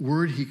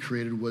word he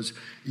created was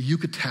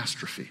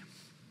eucatastrophe.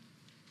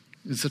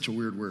 It's such a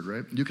weird word,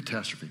 right?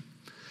 Eucatastrophe.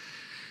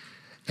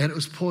 And it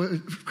was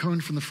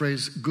coming from the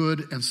phrase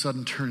good and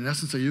sudden turn. In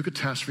essence, a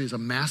eucatastrophe is a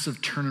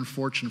massive turn in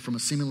fortune from a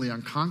seemingly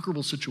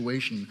unconquerable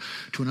situation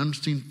to an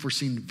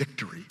unforeseen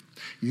victory,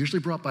 usually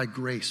brought by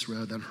grace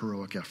rather than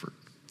heroic effort.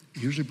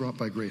 Usually brought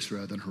by grace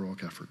rather than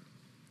heroic effort.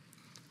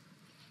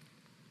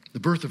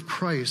 The birth of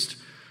Christ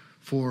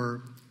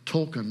for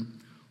Tolkien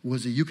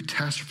was a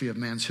eucatastrophe of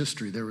man's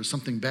history. There was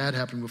something bad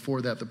happening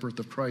before that. The birth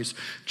of Christ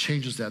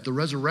changes that. The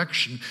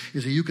resurrection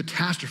is a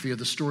eucatastrophe of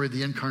the story of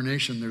the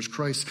incarnation. There's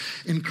Christ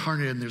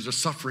incarnated, and there's a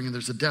suffering, and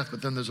there's a death,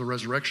 but then there's a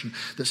resurrection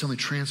that suddenly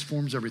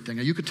transforms everything.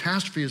 A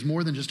eucatastrophe is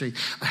more than just a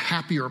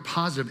happy or a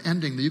positive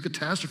ending. The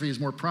eucatastrophe is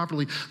more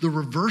properly the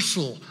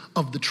reversal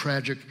of the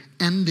tragic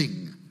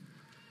ending.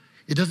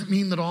 It doesn't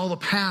mean that all the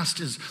past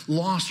is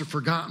lost or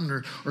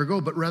forgotten or go,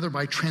 but rather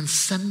by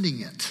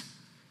transcending it,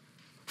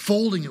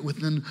 folding it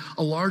within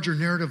a larger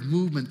narrative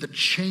movement that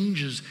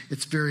changes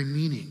its very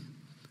meaning.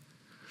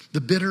 The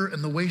bitter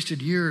and the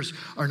wasted years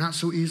are not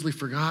so easily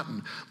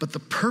forgotten, but the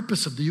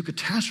purpose of the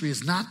eucatastrophe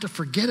is not to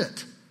forget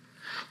it,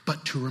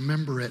 but to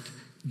remember it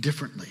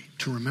differently,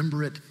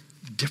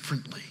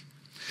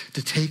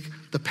 to take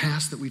the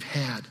past that we've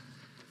had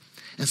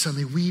and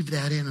suddenly weave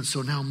that in. And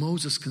so now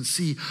Moses can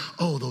see,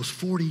 oh, those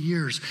 40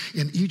 years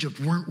in Egypt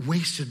weren't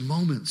wasted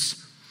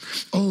moments.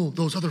 Oh,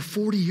 those other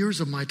 40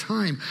 years of my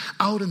time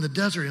out in the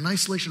desert in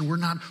isolation were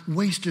not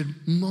wasted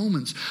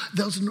moments.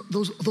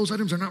 Those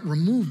items are not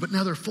removed, but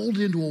now they're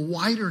folded into a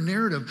wider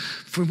narrative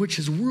from which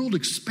his world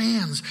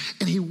expands,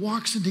 and he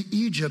walks into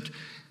Egypt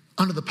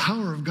under the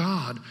power of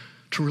God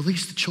to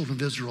release the children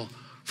of Israel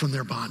from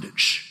their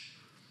bondage.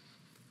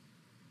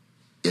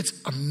 It's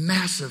a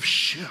massive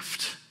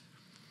shift.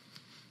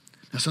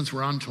 Now, since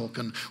we're on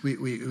Tolkien, we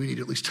need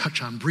to at least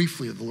touch on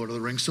briefly The Lord of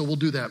the Rings, so we'll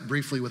do that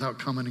briefly without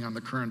commenting on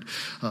the current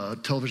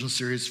television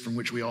series from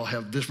which we all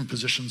have different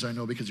positions, I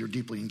know, because you're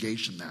deeply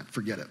engaged in that.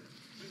 Forget it.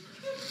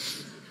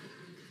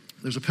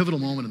 There's a pivotal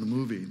moment in the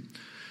movie,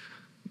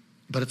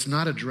 but it's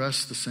not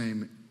addressed the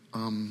same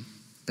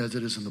as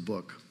it is in the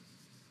book.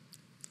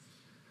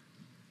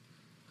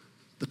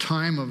 The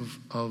time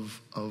of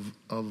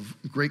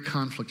great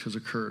conflict has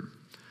occurred.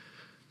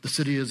 The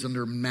city is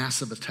under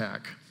massive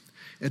attack.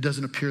 It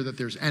doesn't appear that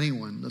there's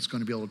anyone that's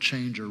going to be able to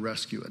change or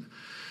rescue it.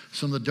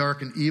 Some of the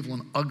dark and evil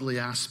and ugly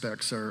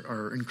aspects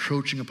are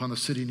encroaching upon the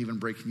city and even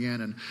breaking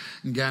in. And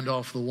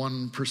Gandalf, the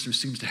one person who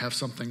seems to have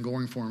something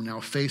going for him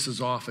now,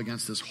 faces off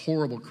against this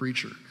horrible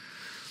creature.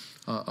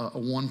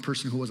 One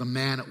person who was a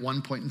man at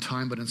one point in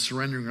time, but in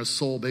surrendering his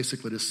soul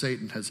basically to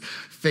Satan, has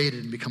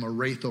faded and become a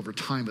wraith over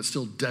time, but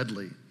still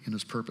deadly in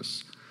his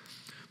purpose.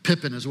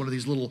 Pippin is one of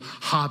these little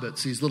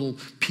hobbits, these little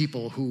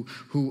people who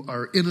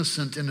are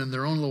innocent and in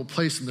their own little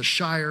place in the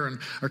Shire and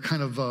are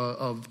kind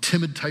of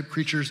timid type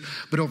creatures.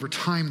 But over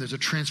time, there's a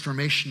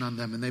transformation on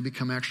them and they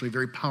become actually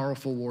very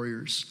powerful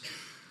warriors.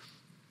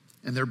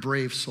 And they're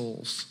brave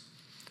souls.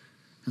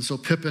 And so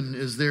Pippin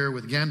is there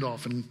with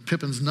Gandalf, and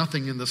Pippin's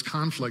nothing in this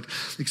conflict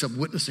except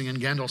witnessing, and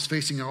Gandalf's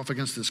facing off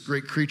against this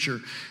great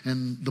creature.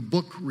 And the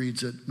book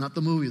reads it, not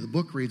the movie, the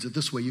book reads it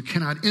this way: "You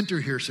cannot enter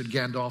here," said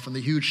Gandalf, and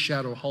the huge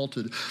shadow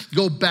halted.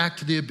 "Go back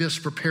to the abyss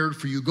prepared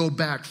for you. Go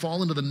back,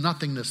 fall into the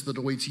nothingness that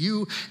awaits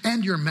you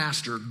and your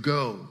master.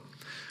 Go."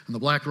 And the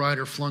Black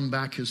Rider flung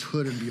back his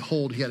hood, and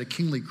behold, he had a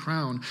kingly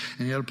crown,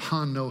 and yet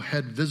upon no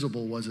head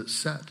visible was it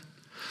set.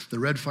 The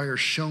red fire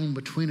shone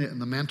between it and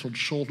the mantled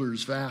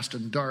shoulders vast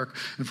and dark,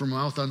 and from a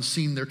mouth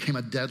unseen there came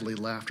a deadly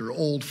laughter.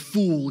 "Old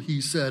fool,"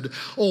 he said,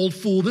 "old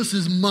fool, this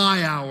is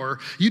my hour.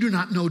 You do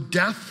not know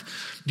death?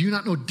 Do you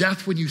not know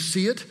death when you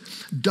see it?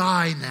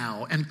 Die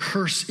now and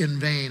curse in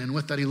vain." And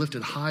with that he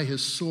lifted high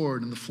his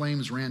sword, and the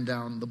flames ran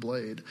down the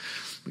blade.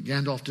 But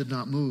Gandalf did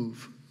not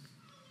move.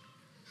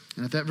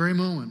 And at that very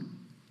moment,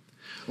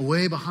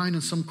 away behind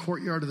in some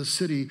courtyard of the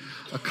city,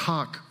 a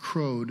cock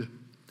crowed.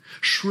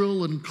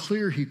 Shrill and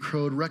clear he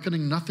crowed,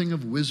 reckoning nothing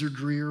of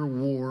wizardry or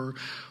war,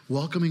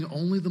 welcoming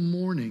only the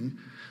morning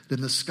that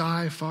in the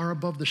sky far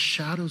above the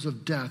shadows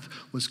of death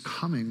was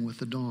coming with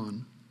the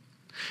dawn.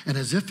 And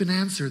as if in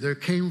answer there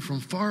came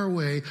from far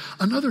away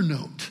another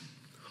note: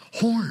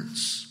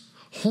 horns,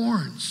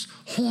 horns,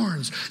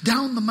 horns.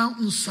 Down the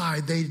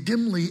mountainside they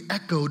dimly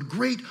echoed,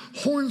 great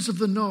horns of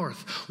the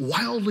north,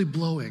 wildly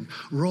blowing.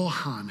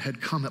 Rohan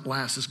had come at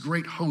last, this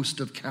great host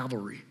of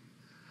cavalry.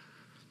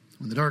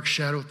 When the dark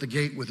shadow at the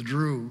gate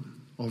withdrew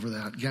over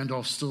that,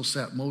 Gandalf still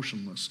sat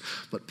motionless,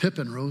 but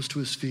Pippin rose to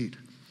his feet.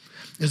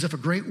 As if a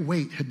great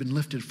weight had been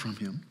lifted from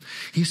him,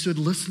 he stood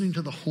listening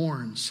to the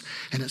horns,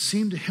 and it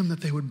seemed to him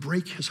that they would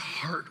break his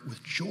heart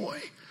with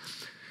joy.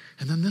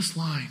 And then this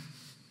line: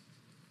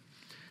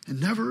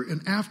 "And never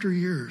in after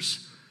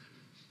years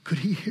could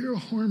he hear a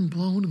horn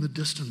blown in the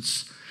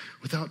distance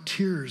without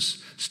tears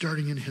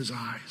starting in his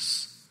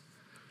eyes."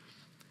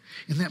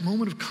 In that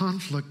moment of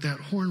conflict, that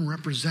horn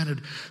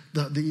represented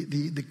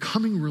the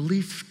coming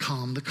relief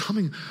column, the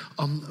coming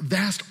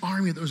vast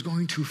army that was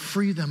going to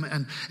free them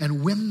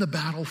and win the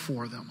battle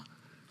for them.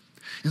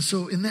 And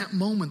so in that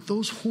moment,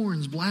 those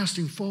horns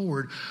blasting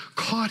forward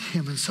caught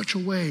him in such a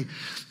way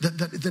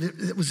that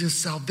it was his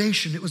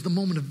salvation. It was the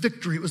moment of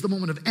victory. It was the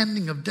moment of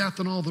ending of death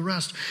and all the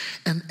rest.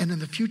 And in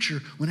the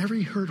future, whenever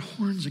he heard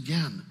horns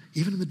again,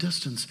 even in the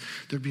distance,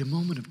 there'd be a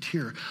moment of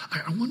tear.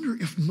 I wonder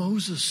if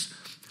Moses,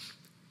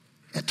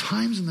 at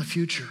times in the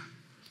future,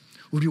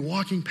 would be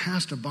walking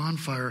past a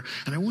bonfire,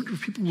 and I wonder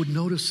if people would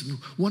notice and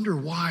wonder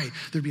why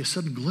there'd be a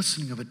sudden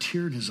glistening of a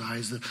tear in his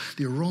eyes.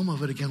 The aroma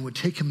of it again would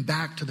take him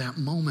back to that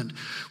moment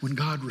when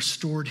God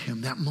restored him,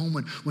 that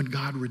moment when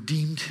God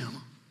redeemed him.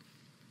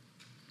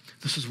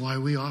 This is why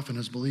we often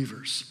as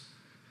believers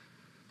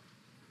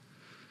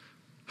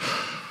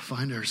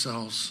find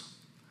ourselves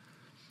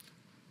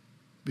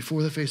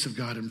before the face of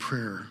God in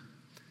prayer,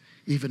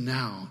 even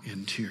now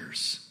in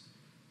tears.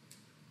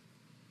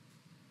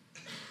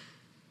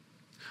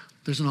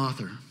 There's an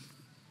author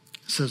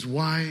who says,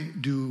 "Why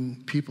do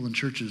people in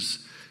churches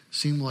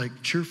seem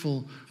like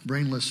cheerful,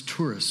 brainless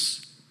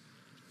tourists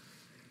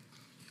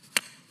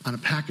on a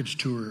package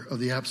tour of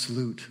the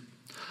absolute?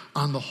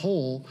 On the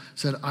whole,"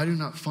 said, "I do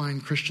not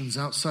find Christians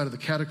outside of the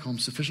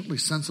catacombs sufficiently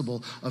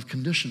sensible of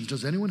conditions.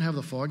 Does anyone have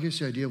the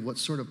foggiest idea of what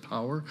sort of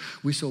power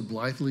we so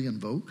blithely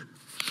invoke?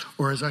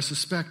 Or as I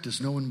suspect,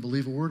 does no one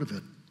believe a word of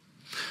it?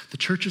 The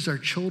church is our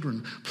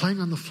children playing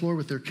on the floor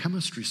with their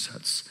chemistry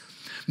sets,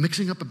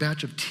 mixing up a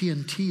batch of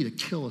TNT to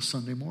kill a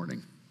Sunday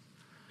morning.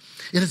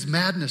 It is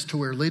madness to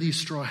wear ladies'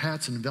 straw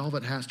hats and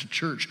velvet hats to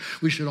church.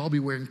 We should all be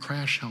wearing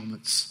crash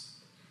helmets.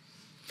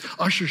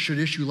 Ushers should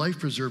issue life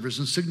preservers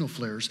and signal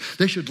flares.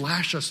 They should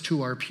lash us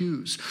to our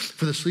pews.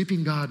 For the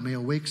sleeping God may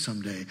awake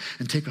someday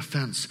and take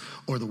offense,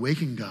 or the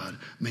waking God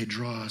may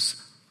draw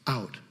us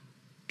out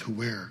to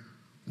where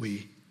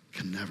we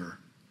can never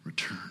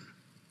return.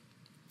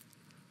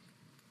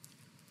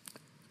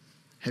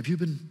 Have you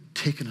been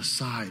taken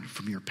aside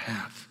from your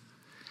path?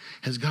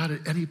 Has God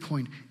at any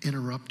point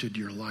interrupted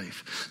your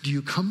life? Do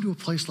you come to a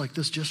place like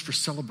this just for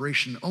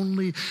celebration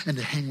only and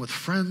to hang with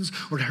friends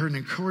or to hear an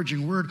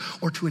encouraging word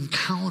or to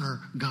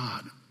encounter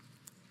God?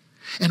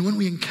 And when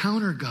we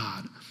encounter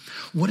God,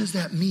 what does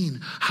that mean?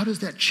 How does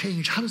that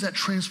change? How does that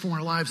transform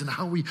our lives and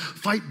how we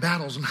fight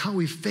battles and how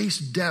we face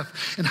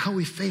death and how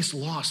we face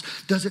loss?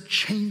 Does it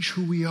change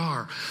who we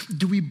are?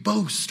 Do we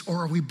boast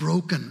or are we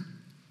broken?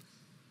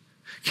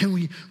 Can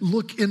we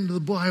look into the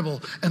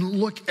Bible and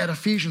look at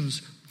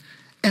Ephesians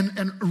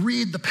and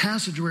read the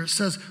passage where it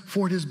says,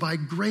 for it is by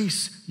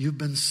grace you've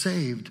been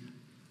saved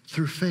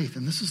through faith.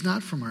 And this is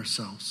not from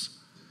ourselves.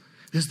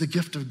 It is the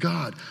gift of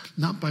God,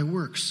 not by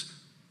works,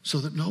 so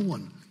that no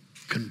one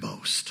can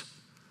boast.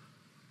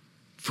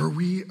 For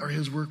we are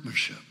his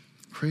workmanship,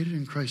 created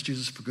in Christ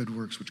Jesus for good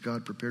works, which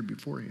God prepared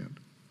beforehand.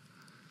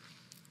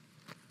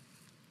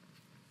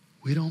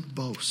 We don't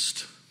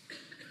boast.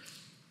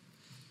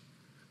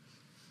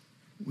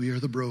 We are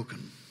the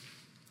broken.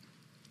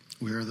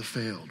 We are the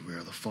failed. We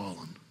are the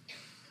fallen.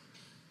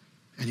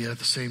 And yet at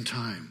the same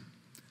time,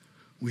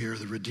 we are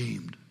the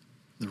redeemed,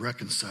 the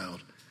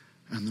reconciled,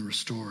 and the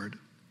restored.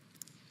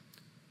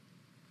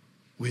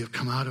 We have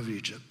come out of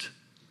Egypt.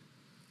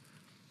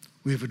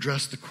 We have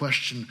addressed the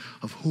question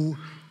of who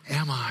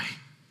am I?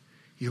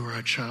 You are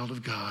a child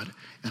of God,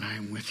 and I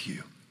am with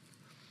you.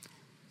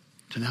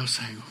 To now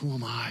saying, who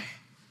am I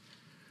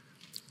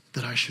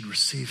that I should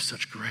receive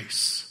such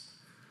grace?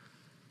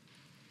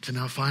 To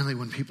now finally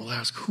when people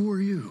ask, who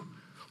are you?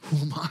 Who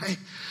am I?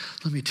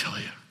 Let me tell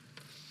you,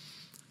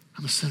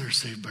 I'm a sinner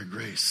saved by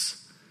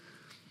grace.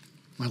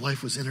 My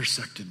life was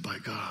intersected by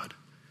God,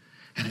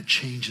 and it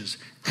changes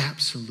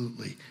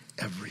absolutely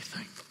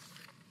everything.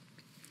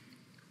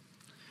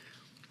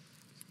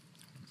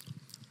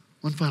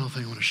 One final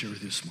thing I want to share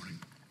with you this morning,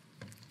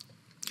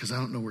 because I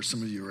don't know where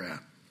some of you are at.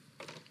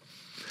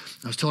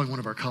 I was telling one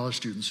of our college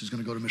students who's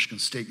going to go to Michigan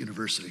State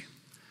University.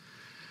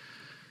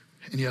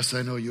 And yes,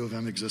 I know U of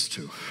M exists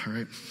too, all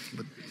right?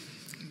 But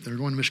they're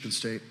going to Michigan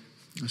State.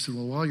 I said,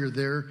 well, while you're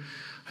there,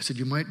 I said,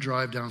 you might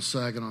drive down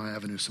Saginaw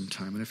Avenue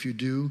sometime. And if you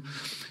do,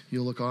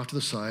 you'll look off to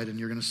the side and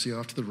you're going to see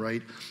off to the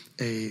right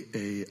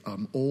a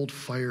old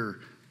fire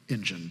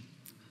engine.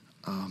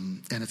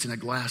 And it's in a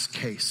glass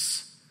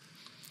case.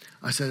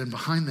 I said, and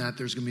behind that,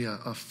 there's going to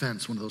be a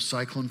fence, one of those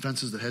cyclone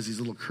fences that has these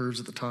little curves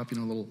at the top,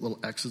 little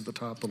X's at the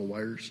top, little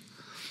wires.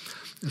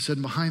 I said,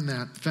 and behind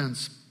that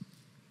fence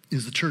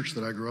is the church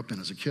that I grew up in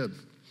as a kid.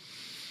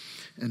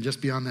 And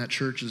just beyond that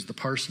church is the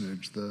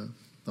parsonage, the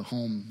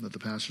home that the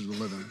pastors would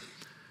live in.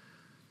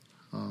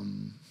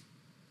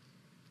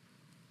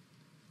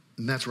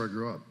 And that's where I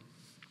grew up.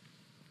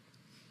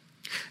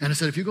 And I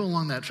said, if you go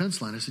along that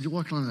fence line, I said, you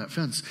walk along that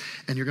fence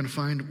and you're going to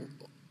find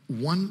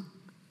one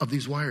of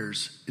these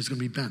wires is going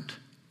to be bent.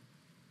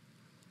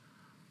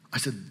 I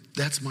said,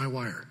 that's my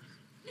wire.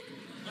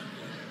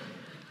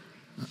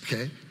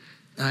 Okay?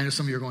 And I know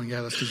some of you are going,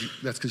 yeah, that's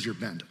because you're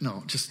bent.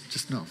 No,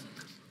 just no.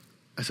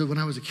 I said, when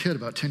I was a kid,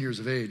 about 10 years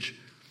of age,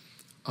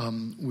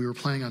 we were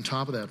playing on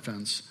top of that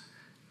fence,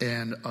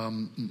 and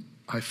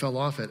I fell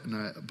off it,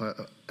 and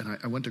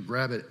I went to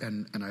grab it,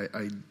 and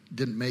I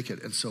didn't make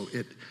it, and so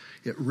it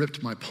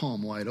ripped my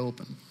palm wide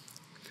open.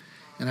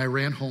 And I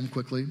ran home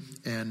quickly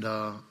and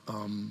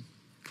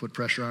put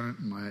pressure on it,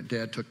 and my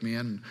dad took me in,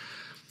 and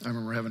I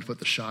remember having to put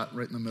the shot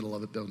right in the middle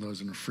of it, though I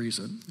was going to freeze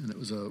it, and it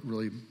was a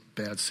really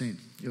bad scene.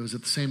 It was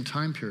at the same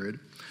time period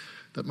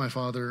that my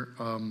father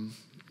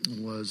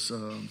was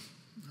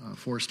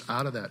forced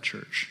out of that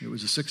church. It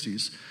was the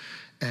 60s,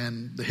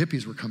 and the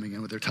hippies were coming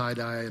in with their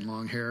tie-dye and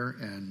long hair,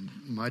 and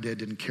my dad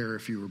didn't care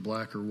if you were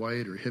black or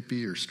white or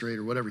hippie or straight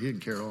or whatever. He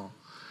didn't care at all.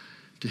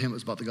 To him, it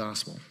was about the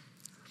gospel.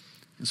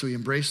 And so he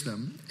embraced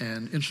them,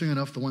 and interesting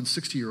enough, the one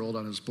 60-year-old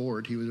on his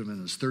board, he was in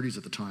his 30s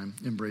at the time,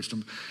 embraced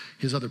him.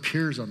 His other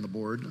peers on the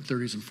board,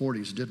 30s and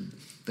 40s, didn't.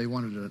 They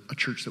wanted a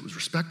church that was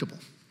respectable,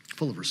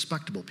 full of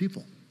respectable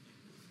people.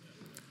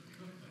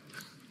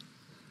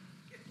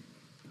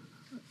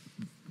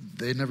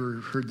 They never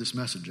heard this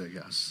message, I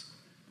guess.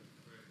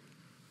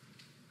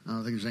 I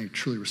don't think there's any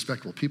truly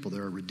respectable people.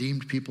 There are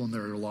redeemed people and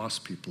there are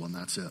lost people, and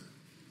that's it.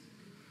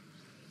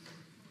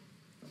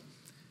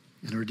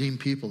 And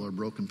redeemed people are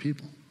broken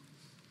people.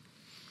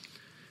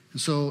 And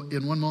so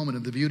in one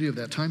moment, the beauty of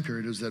that time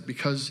period is that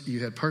because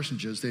you had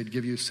parsonages, they'd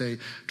give you, say,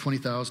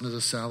 $20,000 as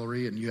a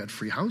salary, and you had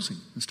free housing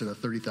instead of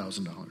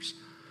 $30,000,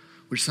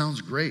 which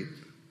sounds great.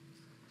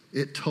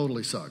 It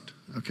totally sucked,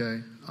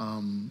 okay?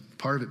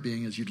 Part of it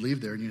being is you'd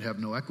leave there and you'd have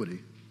no equity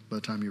by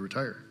the time you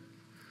retire.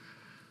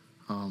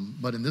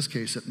 But in this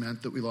case, it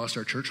meant that we lost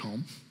our church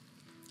home,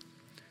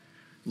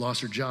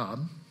 lost our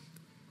job,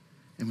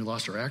 and we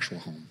lost our actual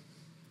home.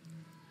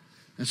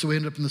 And so we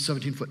ended up in the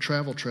 17-foot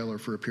travel trailer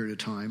for a period of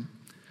time.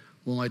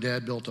 Well, my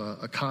dad built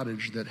a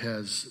cottage that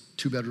has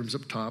 2 bedrooms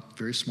up top,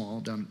 very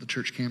small, down at the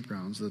church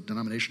campgrounds, the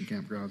denomination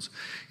campgrounds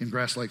in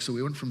Grass Lake. So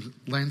we went from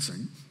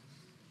Lansing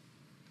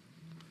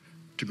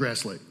to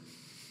Grass Lake.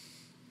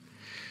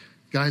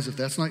 Guys, if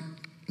that's not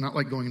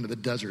like going into the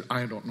desert,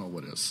 I don't know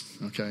what is,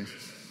 okay?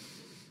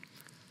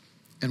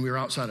 And we were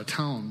outside of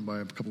town by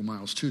a couple of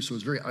miles too, so it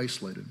was very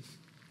isolated.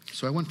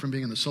 So I went from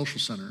being in the social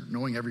center,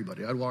 knowing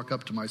everybody. I'd walk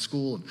up to my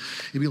school and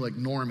it'd be like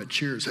Norm at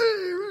Cheers. Hey,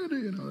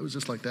 Randy, it was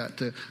just like that.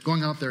 To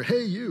going out there,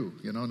 hey, you,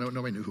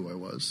 nobody knew who I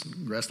was.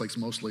 Grass Lake's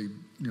mostly,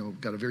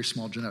 got a very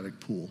small genetic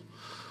pool.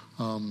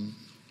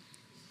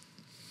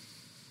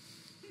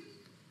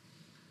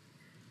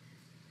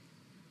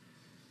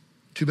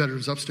 2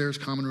 bedrooms upstairs,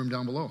 common room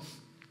down below.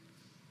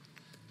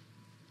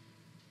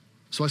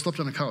 So I slept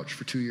on a couch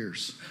for 2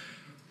 years.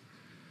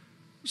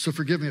 So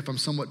forgive me if I'm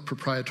somewhat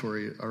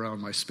proprietary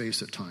around my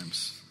space at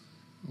times,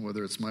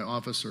 whether it's my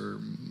office or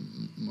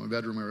my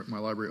bedroom or my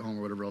library at home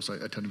or whatever else. I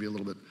tend to be a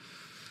little bit.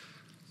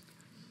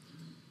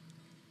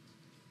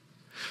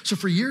 So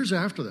for years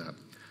after that,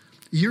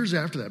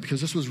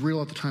 because this was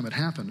real at the time it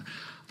happened,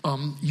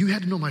 you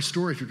had to know my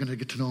story if you're going to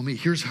get to know me.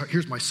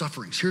 Here's my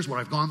sufferings. Here's what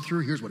I've gone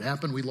through. Here's what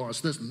happened. We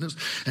lost this and this,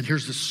 and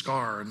here's this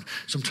scar. And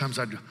sometimes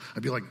I'd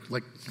be like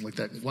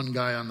that one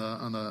guy on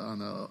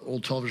the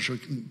old television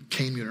show,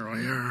 Kane,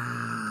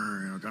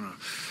 kind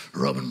of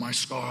rubbing my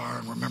scar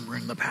and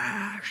remembering the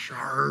past,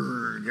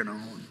 And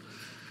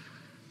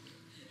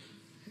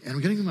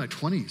I'm getting in my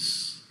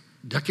 20s,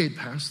 decade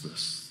past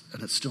this,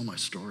 and it's still my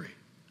story.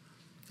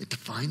 It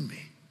defined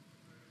me.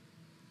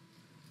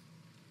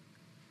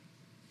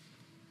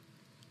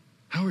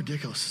 How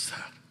ridiculous is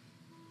that?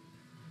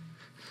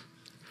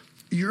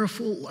 You're a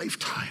full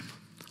lifetime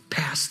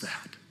past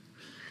that,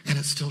 and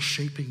it's still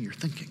shaping your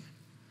thinking,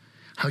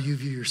 how you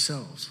view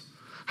yourselves,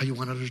 how you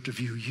want others to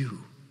view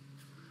you.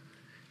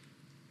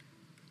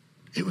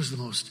 It was the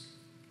most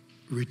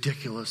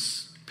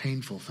ridiculous,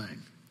 painful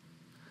thing.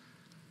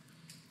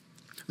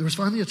 There was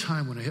finally a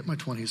time when I hit my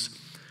 20s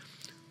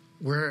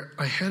where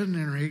I had an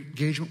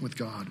engagement with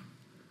God,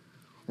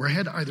 where I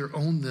had to either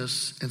own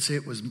this and say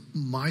it was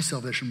my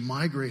salvation,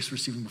 my grace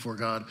receiving before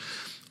God,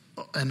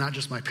 and not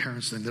just my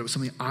parents' thing, that it was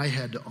something I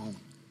had to own.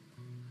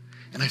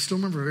 And I still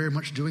remember very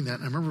much doing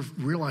that. And I remember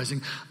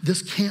realizing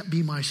this can't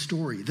be my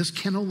story. This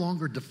can no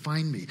longer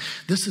define me.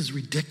 This is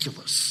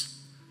ridiculous.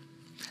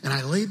 And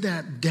I laid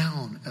that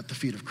down at the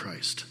feet of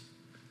Christ.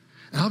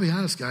 And I'll be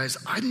honest, guys,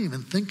 I didn't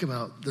even think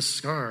about this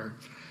scar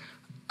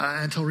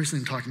until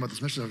recently in talking about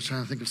this message. I was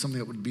trying to think of something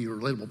that would be a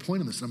relatable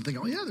point in this. And I'm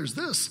thinking, oh yeah, there's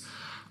this.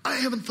 I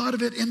haven't thought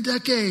of it in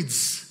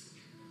decades.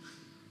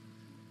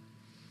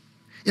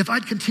 If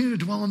I'd continued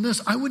to dwell on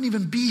this, I wouldn't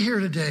even be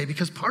here today,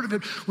 because part of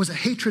it was a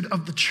hatred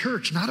of the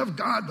church, not of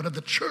God, but of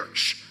the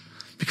church,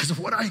 because of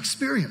what I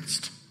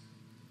experienced.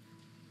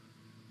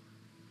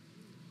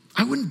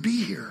 I wouldn't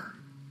be here.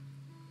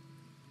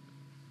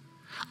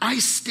 I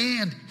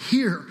stand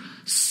here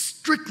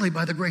strictly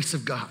by the grace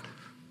of God.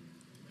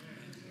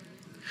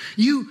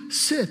 You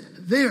sit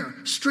there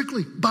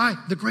strictly by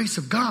the grace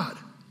of God.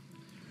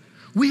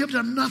 We have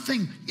done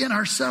nothing in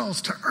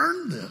ourselves to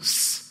earn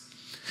this.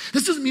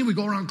 This doesn't mean we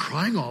go around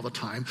crying all the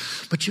time,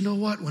 but you know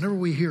what? Whenever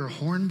we hear a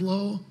horn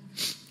blow,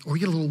 or we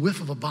get a little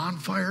whiff of a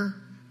bonfire,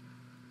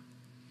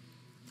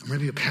 or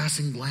maybe a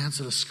passing glance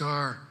at a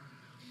scar,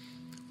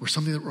 or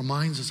something that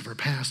reminds us of our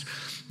past,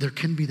 there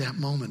can be that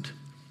moment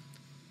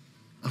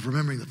of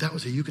remembering that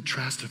was a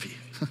eucatastrophe.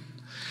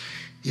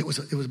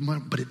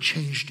 But it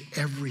changed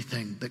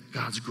everything, that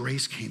God's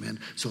grace came in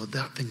so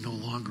that thing no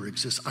longer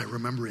exists. I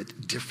remember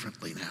it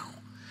differently now.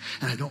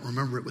 And I don't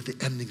remember it with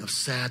the ending of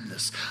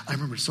sadness. I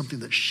remember something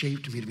that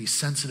shaped me to be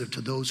sensitive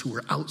to those who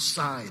were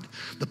outside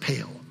the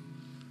pale.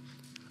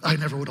 I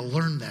never would have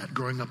learned that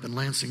growing up in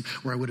Lansing,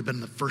 where I would have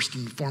been the first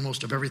and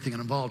foremost of everything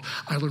involved.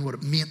 I learned what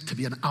it meant to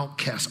be an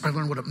outcast. I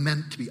learned what it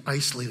meant to be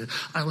isolated.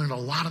 I learned a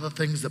lot of the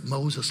things that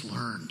Moses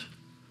learned.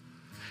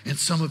 And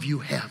some of you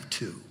have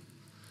too.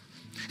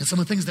 And some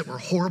of the things that were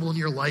horrible in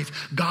your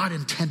life, God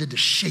intended to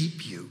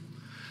shape you.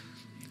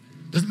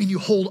 Doesn't mean you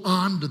hold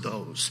on to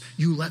those.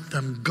 You let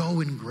them go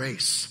in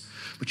grace.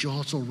 But you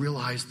also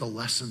realize the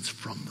lessons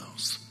from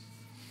those.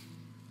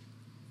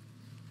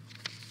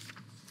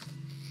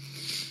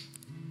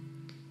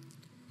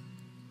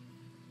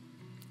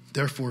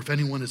 Therefore, if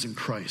anyone is in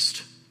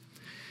Christ,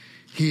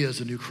 he is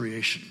a new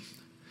creation.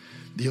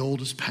 The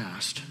old is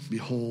past.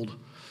 Behold,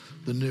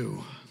 the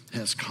new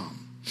has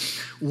come.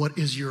 What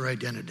is your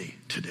identity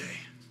today?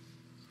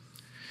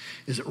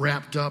 Is it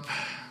wrapped up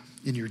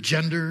in your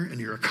gender, in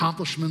your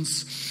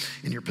accomplishments,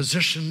 in your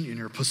position, in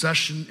your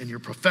possession, in your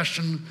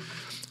profession?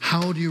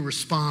 How do you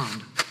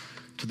respond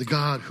to the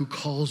God who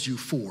calls you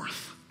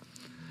forth?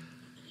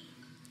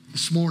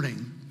 This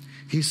morning,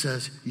 He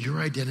says, your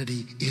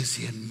identity is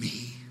in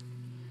me.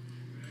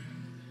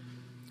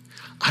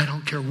 I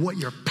don't care what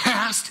your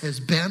past has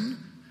been,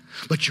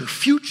 but your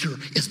future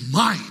is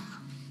mine.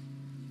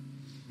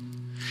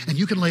 And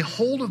you can lay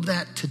hold of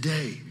that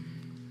today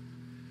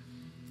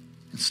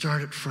and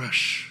start it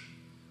fresh.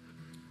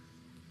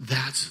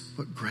 That's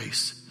what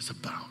grace is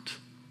about.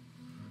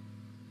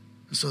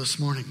 And so this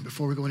morning,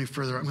 before we go any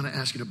further, I'm going to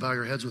ask you to bow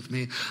your heads with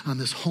me on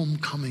this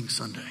homecoming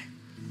Sunday.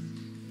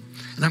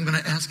 And I'm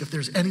going to ask if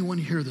there's anyone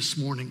here this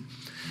morning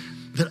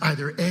that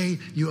either A,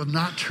 you have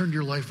not turned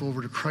your life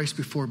over to Christ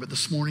before, but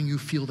this morning you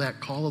feel that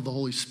call of the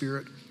Holy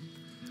Spirit.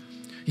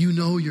 You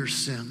know your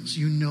sins.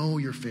 You know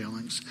your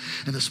failings.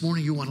 And this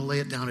morning you want to lay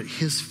it down at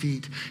his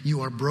feet.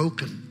 You are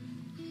broken.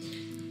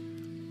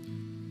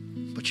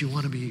 But you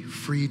want to be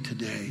freed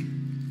today.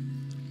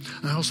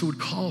 And I also would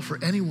call for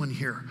anyone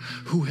here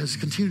who has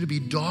continued to be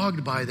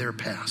dogged by their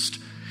past.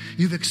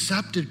 You've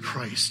accepted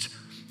Christ.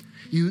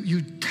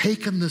 You've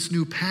taken this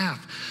new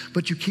path,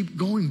 but you keep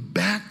going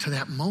back to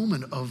that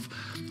moment of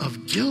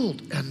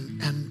guilt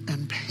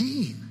and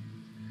pain.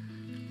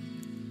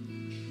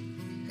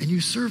 And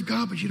you serve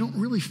God, but you don't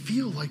really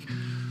feel like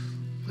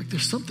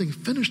there's something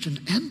finished and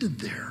ended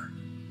there.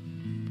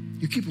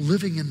 You keep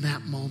living in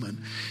that moment.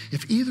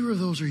 If either of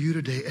those are you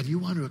today and you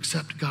want to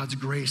accept God's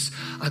grace,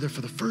 either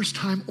for the first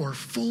time or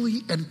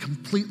fully and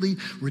completely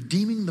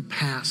redeeming the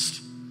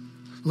past,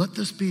 let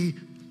this be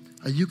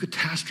a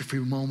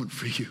eucatastrophe moment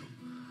for you.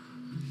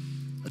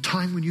 A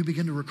time when you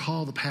begin to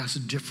recall the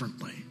past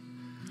differently.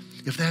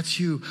 If that's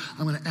you,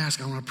 I'm going to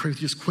ask, I want to pray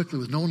with you just quickly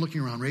with no one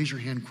looking around. Raise your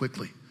hand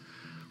quickly.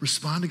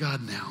 Respond to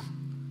God now,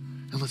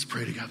 and let's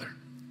pray together.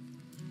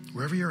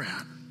 Wherever you're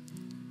at.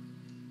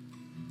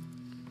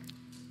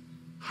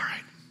 All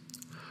right.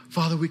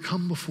 Father, we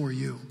come before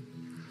you.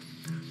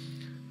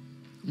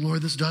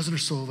 Lord, this dozen or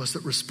so of us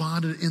that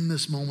responded in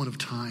this moment of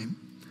time.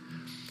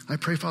 I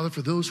pray, Father,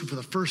 for those who for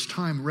the first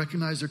time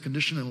recognize their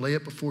condition and lay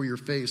it before your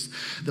face,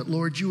 that,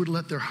 Lord, you would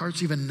let their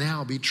hearts even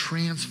now be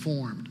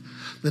transformed.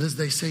 That as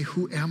they say,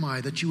 who am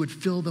I? That you would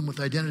fill them with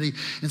identity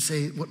and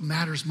say, what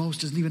matters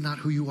most isn't even not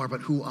who you are,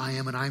 but who I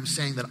am. And I'm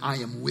saying that I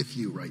am with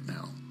you right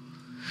now.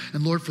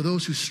 And Lord, for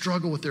those who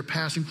struggle with their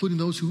past, including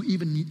those who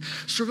even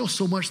struggle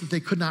so much that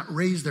they could not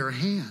raise their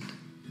hand,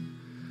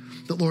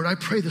 that, Lord, I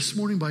pray this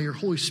morning by your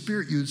Holy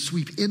Spirit, you would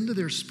sweep into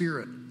their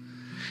spirit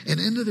and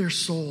into their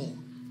soul.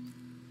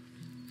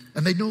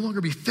 And they'd no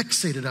longer be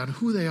fixated on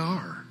who they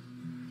are,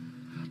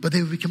 but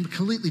they would become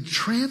completely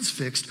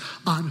transfixed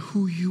on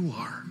who you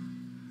are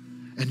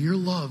and your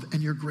love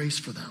and your grace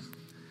for them.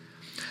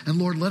 And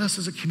Lord, let us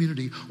as a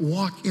community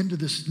walk into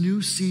this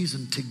new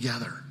season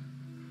together.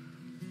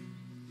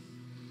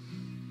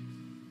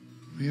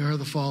 We are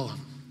the fallen.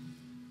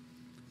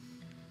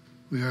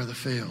 We are the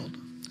failed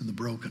and the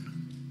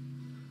broken.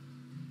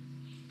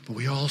 But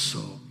we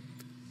also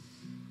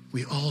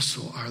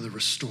are the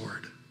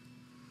restored,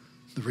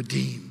 the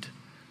redeemed,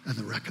 and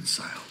the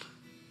reconciled.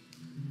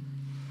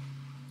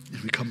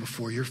 And we come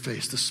before your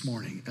face this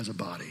morning as a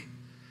body,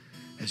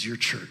 as your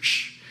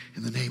church,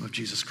 in the name of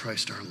Jesus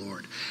Christ our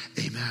Lord.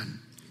 Amen.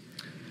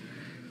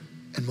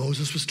 And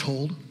Moses was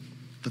told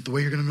that the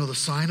way you're going to know the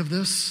sign of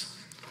this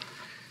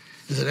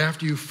is that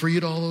after you've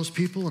freed all those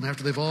people and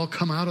after they've all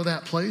come out of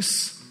that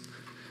place,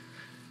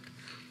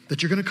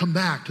 that you're going to come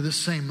back to this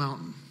same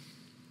mountain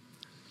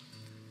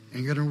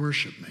and you're going to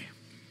worship me.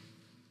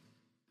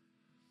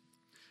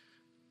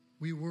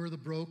 We were the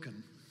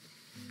broken,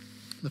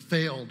 the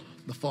failed,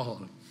 the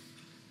fallen.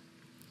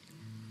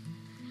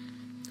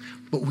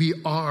 But we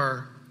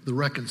are the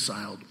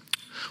reconciled.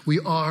 We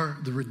are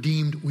the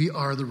redeemed. We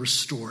are the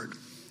restored.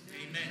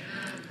 Amen.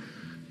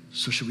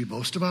 So should we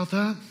boast about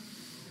that?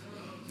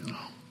 No.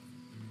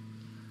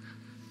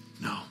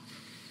 No.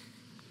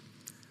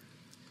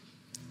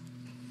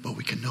 But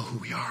we can know who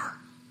we are.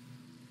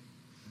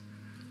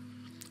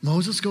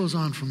 Moses goes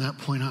on from that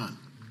point on.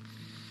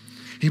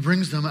 He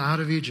brings them out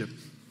of Egypt.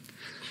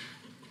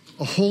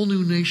 A whole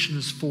new nation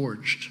is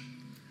forged.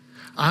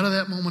 Out of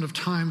that moment of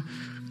time,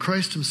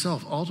 Christ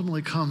himself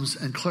ultimately comes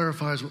and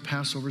clarifies what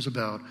Passover is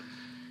about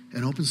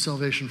and opens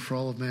salvation for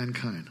all of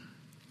mankind.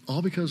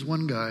 All because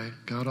one guy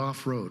got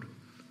off road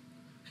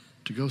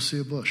to go see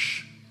a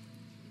bush.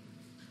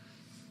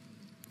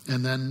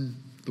 And then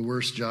the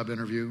worst job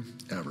interview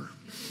ever.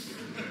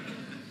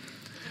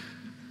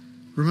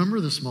 Remember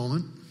this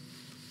moment.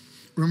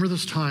 Remember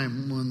this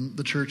time when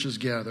the church is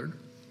gathered.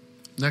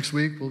 Next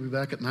week, we'll be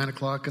back at 9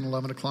 o'clock and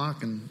 11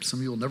 o'clock, and some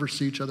of you will never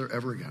see each other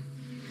ever again.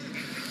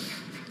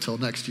 Until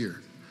next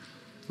year.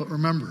 But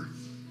remember.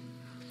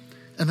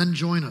 And then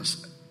join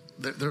us.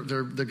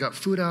 They've got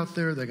food out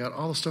there. They got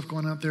all the stuff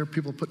going out there.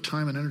 People put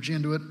time and energy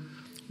into it.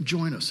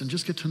 Join us and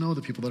just get to know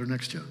the people that are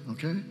next to you,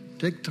 okay?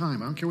 Take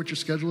time. I don't care what your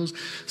schedule is.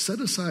 Set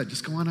it aside.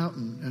 Just go on out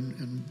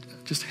and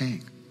just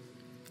hang.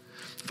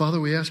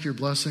 Father, we ask your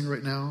blessing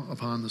right now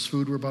upon this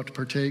food we're about to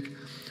partake.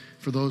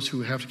 For those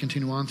who have to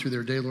continue on through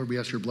their day, Lord, we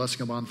ask your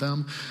blessing upon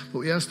them. But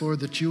we ask, Lord,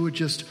 that you would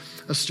just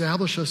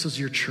establish us as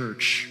your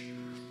church.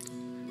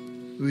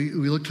 We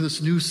look to this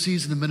new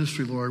season of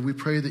ministry, Lord. We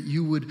pray that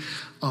you would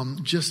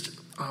just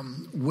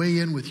weigh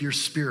in with your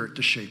Spirit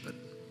to shape it.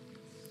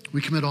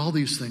 We commit all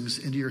these things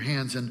into your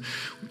hands, and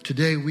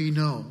today we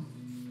know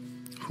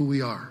who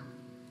we are.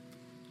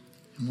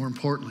 And more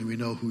importantly, we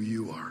know who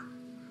you are.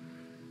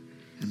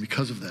 And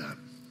because of that,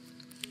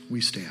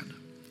 we stand.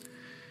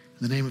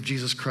 In the name of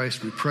Jesus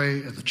Christ, we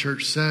pray, and the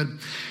church said,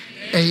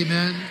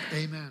 Amen.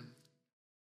 Amen.